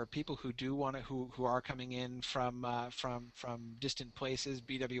convenient for people who do want to who are coming in from distant places.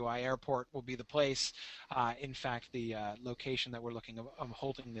 BWI Airport will be the place. In fact, the location that we're looking of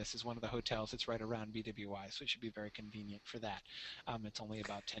holding this is one of the hotels. It's right around BWI, so it should be very convenient for that. It's only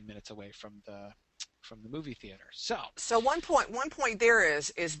about 10 minutes away from the movie theater. So one point there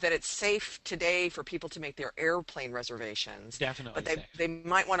is that it's safe today for people to make their airplane reservations. Definitely But safe. they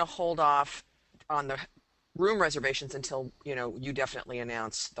might want to hold off on the room reservations until you definitely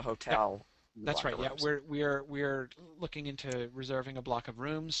announce the hotel. That's right. Rooms. Yeah, we're looking into reserving a block of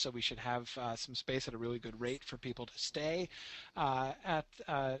rooms, so we should have some space at a really good rate for people to stay at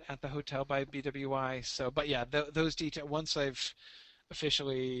the hotel by BWI. So, but yeah, those details. Once I've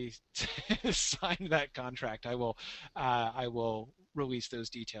officially signed that contract, I will release those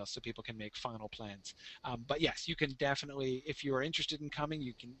details so people can make final plans. But yes, you can definitely, if you are interested in coming,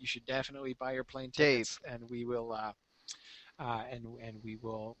 you should definitely buy your plane tickets, and we will. And we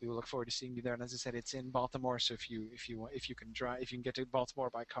will look forward to seeing you there. And as I said, it's in Baltimore, so if you can get to Baltimore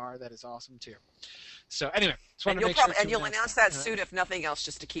by car, that is awesome too. So anyway, just wanted to make sure. And you'll announce that soon, if nothing else,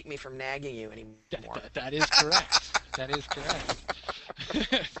 just to keep me from nagging you anymore. That is correct. That is correct.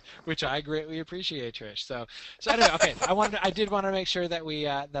 Which I greatly appreciate, Trish. So anyway, okay. I did want to make sure that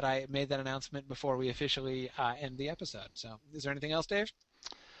that I made that announcement before we officially end the episode. So, is there anything else, Dave?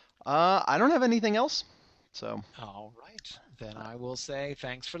 I don't have anything else. So. All right. Then I will say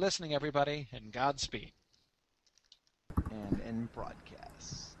thanks for listening, everybody, and Godspeed. And end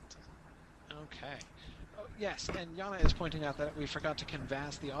broadcast. Okay. Oh, yes, and Yana is pointing out that we forgot to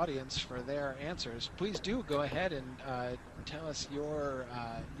canvass the audience for their answers. Please do go ahead and tell us your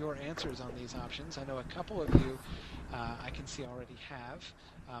answers on these options. I know a couple of you I can see already have.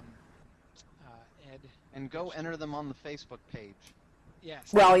 Ed. And go enter them on the Facebook page.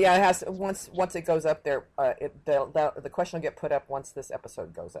 Yes. Well, yeah, it has. Once it goes up there, the question will get put up once this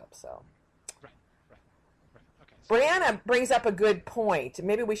episode goes up. So. Right. Okay. So, Brianna brings up a good point.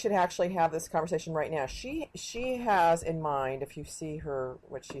 Maybe we should actually have this conversation right now. She has in mind, if you see her,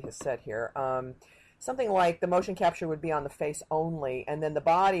 what she has said here, something like the motion capture would be on the face only, and then the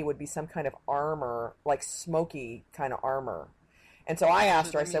body would be some kind of armor, like smoky kind of armor. And so I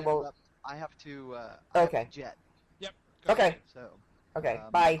asked her. I said, "Well, I have to. Okay. Jet. Yep. Okay. Ahead. So. Okay.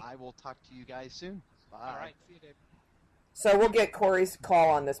 Bye." I will talk to you guys soon. Bye. All right. See you, Dave. So we'll get Corey's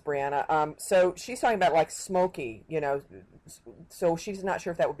call on this, Brianna. So she's talking about like smoky, so she's not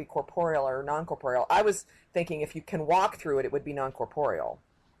sure if that would be corporeal or non-corporeal. I was thinking if you can walk through it, it would be non-corporeal.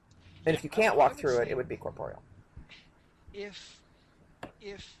 And if you can't walk through it, it would be corporeal. If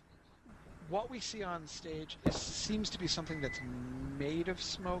what we see on stage seems to be something that's made of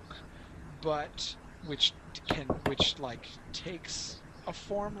smoke, but which takes a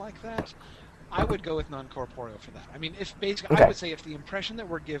form like that, I would go with non-corporeal for that. I mean, I would say if the impression that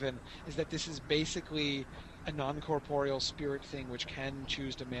we're given is that this is basically a non-corporeal spirit thing which can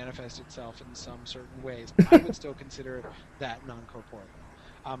choose to manifest itself in some certain ways, I would still consider that non-corporeal.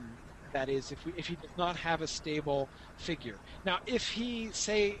 That is, if he does not have a stable figure. Now, if he,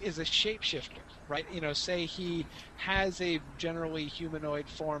 say, is a shapeshifter, right? Say he has a generally humanoid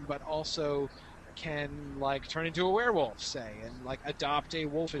form, but also can turn into a werewolf, say, and adopt a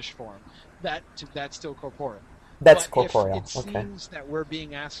wolfish form. That's still corporeal. That's but corporeal. If it seems that we're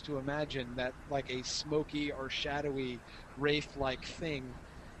being asked to imagine that a smoky or shadowy wraith-like thing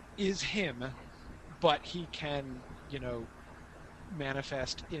is him, but he can,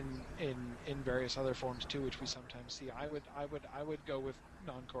 manifest in various other forms too, which we sometimes see. I would go with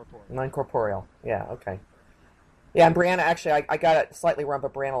non-corporeal. Non-corporeal. Yeah. Okay. Yeah, and Brianna, actually, I got it slightly wrong,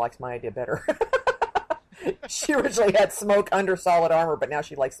 but Brianna likes my idea better. She originally had smoke under solid armor, but now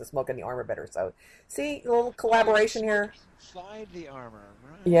she likes the smoke in the armor better. So, see, a little collaboration here. Slide the armor,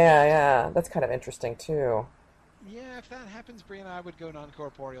 right? Yeah, that's kind of interesting too. Yeah, if that happens, Brianna, I would go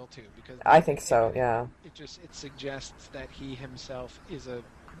non-corporeal too, because I think so. Yeah. It suggests that he himself is a,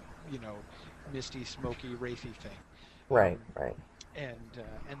 misty, smoky, wraithy thing. Right. And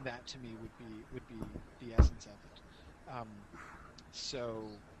that to me would be the essence of it. So,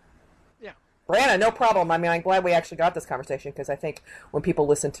 yeah. Brianna, no problem. I mean, I'm glad we actually got this conversation because I think when people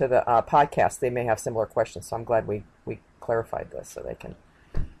listen to the podcast, they may have similar questions. So I'm glad we clarified this so they can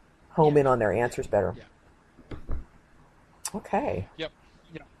home in on their answers better. Yeah. Okay. Yep.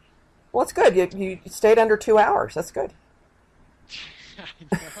 Well, it's good. You stayed under 2 hours. That's good. I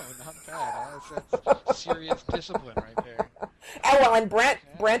know, not bad. That's serious discipline right there. And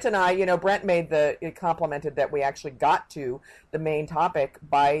Brent and I, Brent complimented that we actually got to the main topic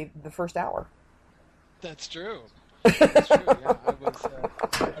by the first hour. That's true. That's true. Yeah,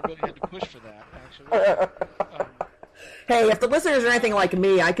 I really had to push for that actually. Hey, if the listeners are anything like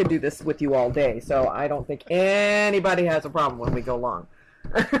me, I could do this with you all day. So I don't think anybody has a problem when we go long.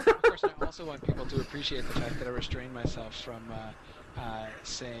 Of course, I also want people to appreciate the fact that I restrained myself from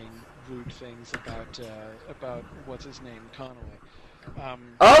saying rude things about what's his name, Connolly.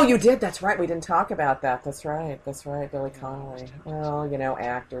 Oh, you did. That's right. We didn't talk about that. That's right. Billy Connolly. Well,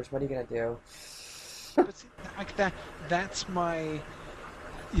 actors. What are you gonna do? But see, like that's the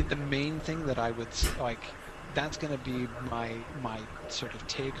main thing that I would like. That's going to be my sort of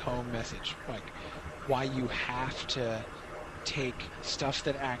take-home message, like why you have to take stuff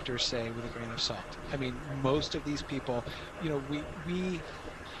that actors say with a grain of salt. I mean, most of these people, we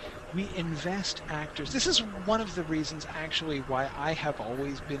invest actors. This is one of the reasons, actually, why I have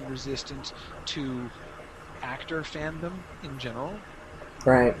always been resistant to actor fandom in general.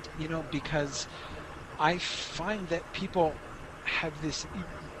 Right. Because I find that people have this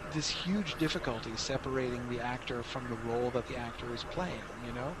huge difficulty separating the actor from the role that the actor is playing,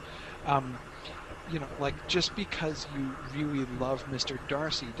 like just because you really love Mr.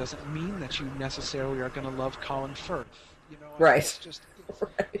 Darcy doesn't mean that you necessarily are going to love Colin Firth. Right. It's just,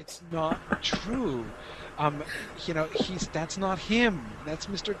 it's not true. That's not him. That's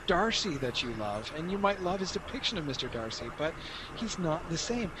Mr. Darcy that you love, and you might love his depiction of Mr. Darcy, but he's not the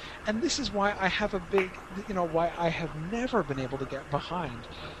same. And this is why I have why I have never been able to get behind,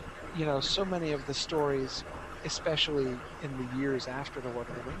 so many of the stories, especially in the years after the Lord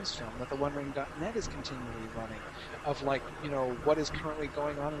of the Rings film, that the OneRing.net is continually running, of what is currently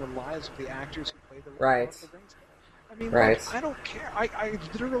going on in the lives of the actors who play the Lord of the Rings. I mean, I don't care. I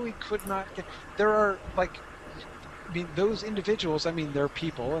literally could not get... There are, those individuals, they're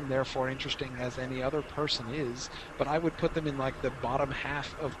people, and therefore interesting as any other person is, but I would put them in, the bottom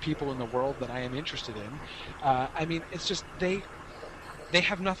half of people in the world that I am interested in. It's just, they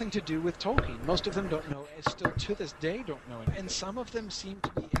have nothing to do with Tolkien. Most of them don't know, still to this day don't know him. And some of them seem to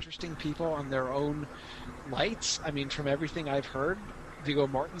be interesting people on their own lights. From everything I've heard, Viggo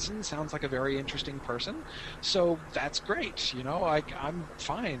Mortensen sounds like a very interesting person. So that's great, I'm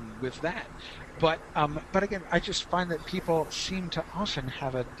fine with that. But again, I just find that people seem to often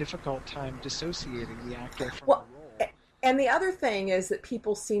have a difficult time dissociating the actor from the role. And the other thing is that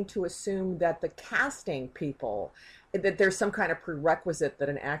people seem to assume that the casting people, that there's some kind of prerequisite that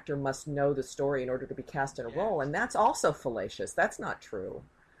an actor must know the story in order to be cast in a role, and that's also fallacious. That's not true.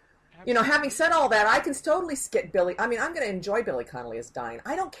 Having said all that, I can totally skip Billy. I'm going to enjoy Billy Connolly as dying.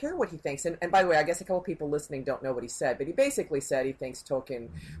 I don't care what he thinks. And by the way, I guess a couple people listening don't know what he said, but he basically said he thinks Tolkien,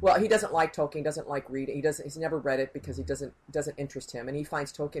 well, he doesn't like Tolkien, doesn't like reading. He's never read it because he doesn't interest him, and he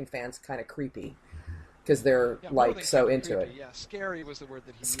finds Tolkien fans kind of creepy because they're so into creepy. it. Yeah, scary was the word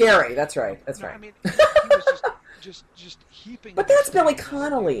that he used. Scary, that's right. He was just heaping. But that's Billy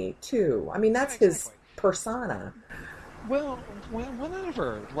Connolly too. That's his persona. Well,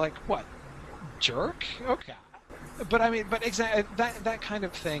 whatever. What? Jerk? Okay. But exactly that kind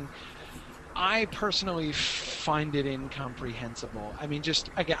of thing, I personally find it incomprehensible.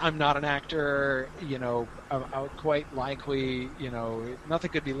 Again, I'm not an actor, quite likely, nothing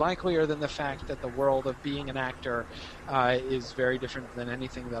could be likelier than the fact that the world of being an actor is very different than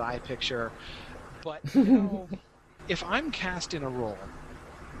anything that I picture. But, if I'm cast in a role,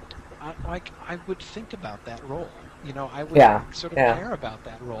 I would think about that role. I would care about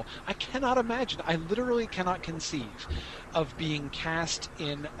that role. I cannot imagine. I literally cannot conceive of being cast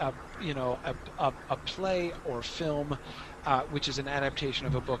in a play or film, which is an adaptation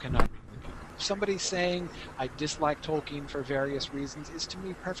of a book and not reading the book. Somebody saying I dislike Tolkien for various reasons is to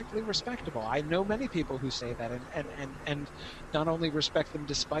me perfectly respectable. I know many people who say that and not only respect them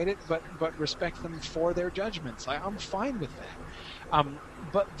despite it, but respect them for their judgments. I'm fine with that.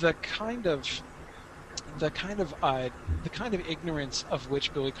 But the kind of ignorance of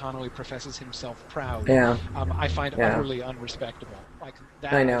which Billy Connolly professes himself proud, I find utterly unrespectable.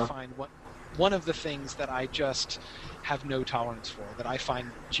 That I find one of the things that I just have no tolerance for, that I find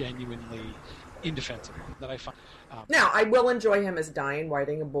genuinely indefensible. That I find. Now, I will enjoy him as dying,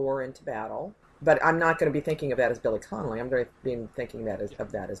 riding a boar into battle, but I'm not going to be thinking of that as Billy Connolly. I'm going to be thinking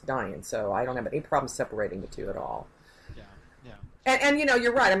of that as dying. So I don't have any problem separating the two at all. And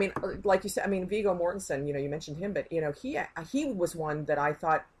you're right. Like you said, Viggo Mortensen, you mentioned him, but he was one that I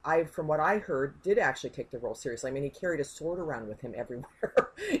thought, from what I heard, did actually take the role seriously. He carried a sword around with him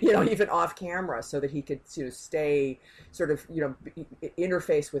everywhere, even off camera, so that he could stay sort of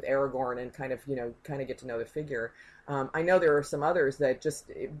interface with Aragorn and kind of get to know the figure. I know there are some others that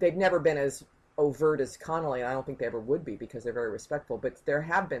they've never been as overt as Connolly, and I don't think they ever would be because they're very respectful. But there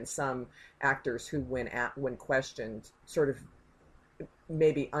have been some actors who, when questioned, sort of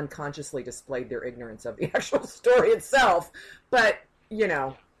maybe unconsciously displayed their ignorance of the actual story itself. But what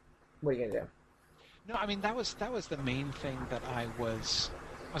are you gonna do? No, I mean that was the main thing that I was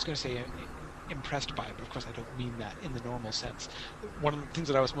going to say impressed by, but of course I don't mean that in the normal sense. One of the things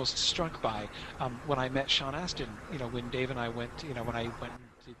that I was most struck by when I met Sean Astin, when Dave and I went, when I went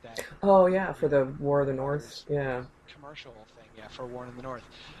and did that. Oh yeah, for the War of the North, yeah. Commercial thing, yeah, for War in the North.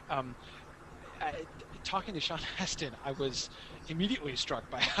 Talking to Sean Astin, I was immediately struck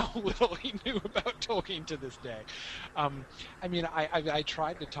by how little he knew about Tolkien to this day. I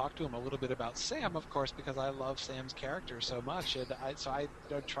tried to talk to him a little bit about Sam, of course, because I love Sam's character so much, and I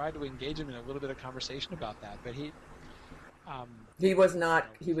tried to engage him in a little bit of conversation about that, but he was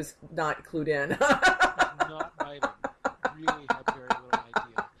not clued in. Not biting. Really had very little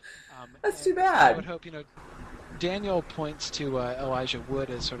idea. That's too bad. I would hope, Daniel points to Elijah Wood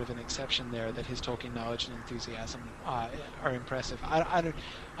as sort of an exception there, that his Tolkien knowledge and enthusiasm are impressive. I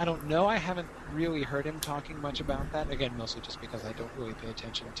don't know. I haven't really heard him talking much about that. Again, mostly just because I don't really pay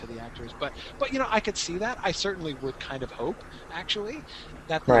attention to the actors. But I could see that. I certainly would kind of hope, actually,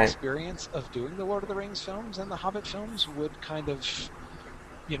 that the experience of doing the Lord of the Rings films and the Hobbit films would kind of,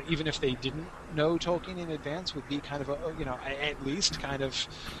 even if they didn't know Tolkien in advance, would be kind of at least kind of,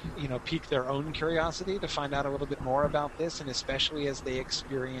 pique their own curiosity to find out a little bit more about this, and especially as they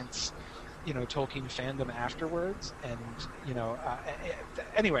experience, Tolkien fandom afterwards. And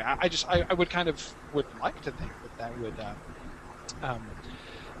anyway, I would kind of would like to think that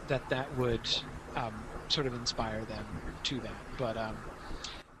would sort of inspire them to that. But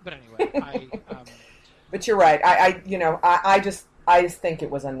anyway, But you're right. I just think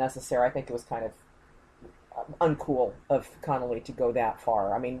it was unnecessary. I think it was kind of uncool of Connolly to go that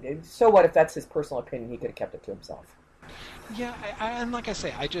far. I mean, so what if that's his personal opinion? He could have kept it to himself. Yeah, and like I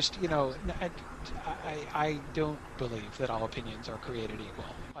say, I just, I don't believe that all opinions are created equal.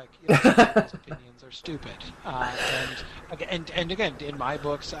 Like, people's opinions are stupid. And again, in my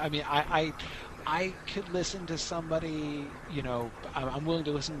books, I mean, I could listen to somebody, I'm willing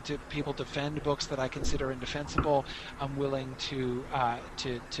to listen to people defend books that I consider indefensible. I'm willing to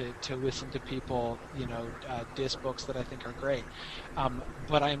listen to people, diss books that I think are great.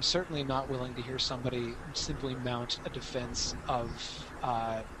 But I am certainly not willing to hear somebody simply mount a defense of,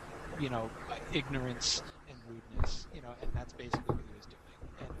 ignorance and rudeness, and that's basically what he was doing.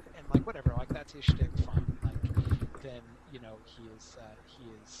 And like, whatever, like, that's his shtick, fine. Like, then, he is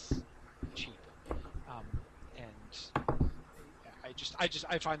cheap.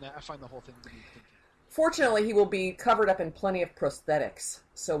 I find the whole thing to be thinking. Fortunately, he will be covered up in plenty of prosthetics,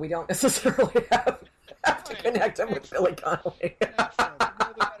 so we don't necessarily have to connect him with Billy Connolly.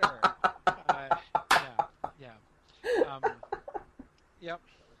 Yep.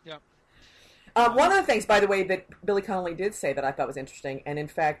 One of the things, by the way, that Billy Connolly did say that I thought was interesting, and in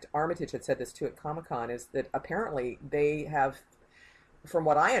fact, Armitage had said this too at Comic-Con, is that apparently they have, from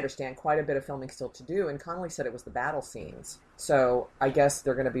what I understand, quite a bit of filming still to do, and Connolly said it was the battle scenes. So I guess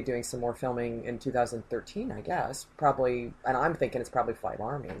they're going to be doing some more filming in 2013, I guess. Probably, and I'm thinking it's probably Five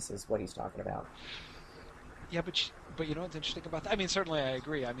Armies is what he's talking about. Yeah, but you know what's interesting about that? I mean, certainly I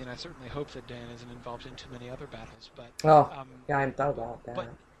agree. I mean, I certainly hope that Dan isn't involved in too many other battles, but... yeah, I hadn't thought about that.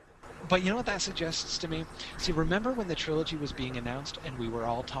 But you know what that suggests to me? See, remember when the trilogy was being announced and we were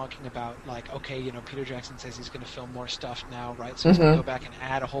all talking about, like, okay, Peter Jackson says he's going to film more stuff now, right? So he's going to go back and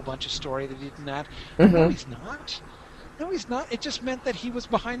add a whole bunch of story that he didn't add. No, he's not. No, he's not. It just meant that he was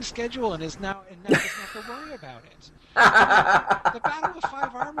behind schedule and now doesn't have to worry about it. The Battle of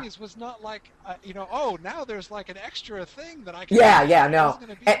Five Armies was not like, now there's like an extra thing that I can... no. Was going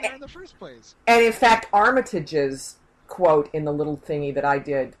to be there in the first place. And in fact, Armitage's quote in the little thingy that I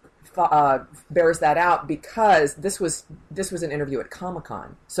did bears that out, because this was an interview at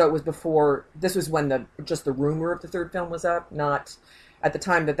Comic-Con. So it was before, this was when the rumor of the third film was up, not... At the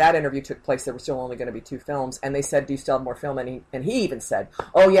time that interview took place, there were still only going to be 2 films, and they said, do you still have more film? And he even said,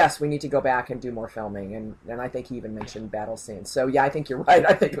 oh yes, we need to go back and do more filming, and I think he even mentioned battle scenes. So yeah, I think you're right.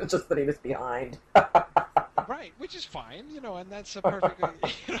 I think it was just that he was behind. Right, which is fine, and that's a perfect,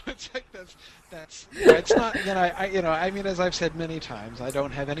 it's like it's not, I mean, as I've said many times, I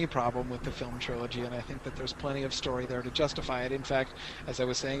don't have any problem with the film trilogy, and I think that there's plenty of story there to justify it. In fact, as I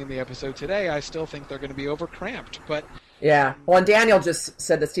was saying in the episode today, I still think they're going to be overcramped, but... Yeah, well, and Daniel just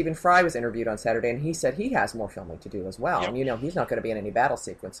said that Stephen Fry was interviewed on Saturday, and he said he has more filming to do as well. Yep. And he's not going to be in any battle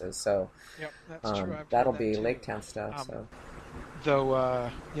sequences, so yep, that's true. That'll be Lake Town stuff. So,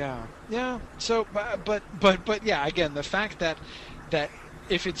 though, yeah. So, but yeah, again, the fact that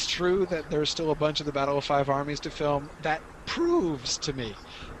if it's true that there's still a bunch of the Battle of Five Armies to film, that proves to me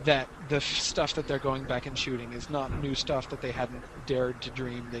that the stuff that they're going back and shooting is not new stuff that they hadn't dared to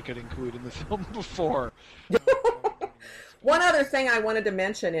dream they could include in the film before. One other thing I wanted to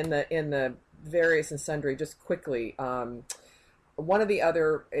mention in the various and sundry, just quickly. One of the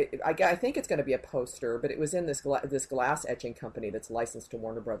other, I think it's going to be a poster, but it was in this glass etching company that's licensed to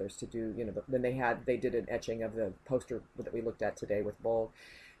Warner Brothers to do. Then they did an etching of the poster that we looked at today with Bulg.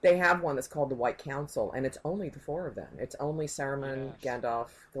 They have one that's called the White Council, and it's only the four of them. It's only Saruman, Gandalf,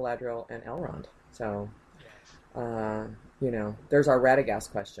 Galadriel, and Elrond. So, there's our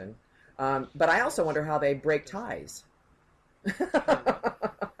Radagast question. But I also wonder how they break ties.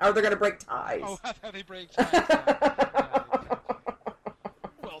 How they're going to break ties? Oh, how they break ties.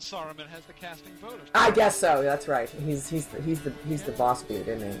 Well, Saruman has the casting vote. I guess so. That's right. He's the boss dude,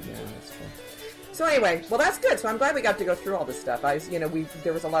 isn't he? Yeah, that's true. So anyway, well, that's good. So I'm glad we got to go through all this stuff.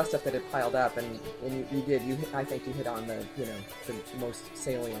 There was a lot of stuff that had piled up, and I think you hit on the most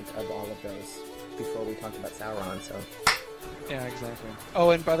salient of all of those before we talked about Sauron. So. Yeah, exactly.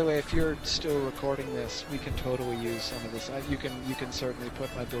 Oh, and by the way, if you're still recording this, we can totally use some of this. You can certainly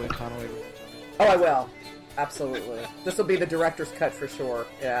put my Billy Connolly. Oh, I will. Absolutely. This will be the director's cut for sure.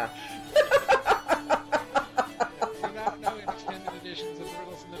 Yeah. Without no extended editions of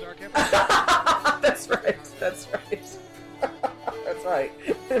Riddles in the Dark episode. That's right. That's right.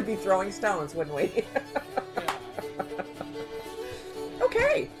 We'd be throwing stones, wouldn't we?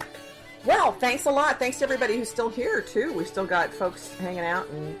 Okay. Well, thanks a lot. Thanks to everybody who's still here, too. We've still got folks hanging out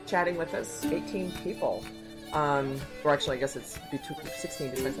and chatting with us. 18 people. Or actually, I guess it's between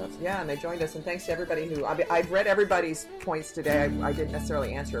 16 to 20. Yeah, and they joined us. And thanks to everybody who... I've read everybody's points today. I didn't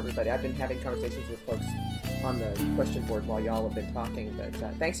necessarily answer everybody. I've been having conversations with folks on the question board while y'all have been talking. But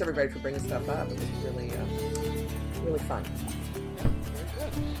thanks, everybody, for bringing stuff up. It was really, really fun. Very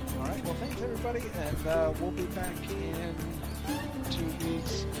good. All right. Well, thanks, everybody. And we'll be back in 2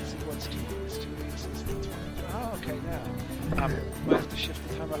 weeks. Let's see, what's 2 weeks? 2 weeks is the 20th. Oh, okay, now. Might have to shift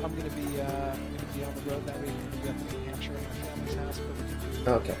the time. I'm going to be on the road that week. We'll be up in New Hampshire at my family's house, but we can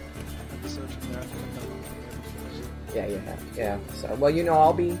do okay. episodes from there. I think I've done one. Yeah, you have. Yeah. So, well,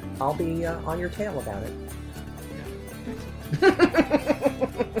 I'll be on your tail about it. Yeah.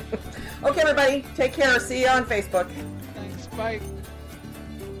 Okay, everybody. Take care. See you on Facebook. Thanks. Bye.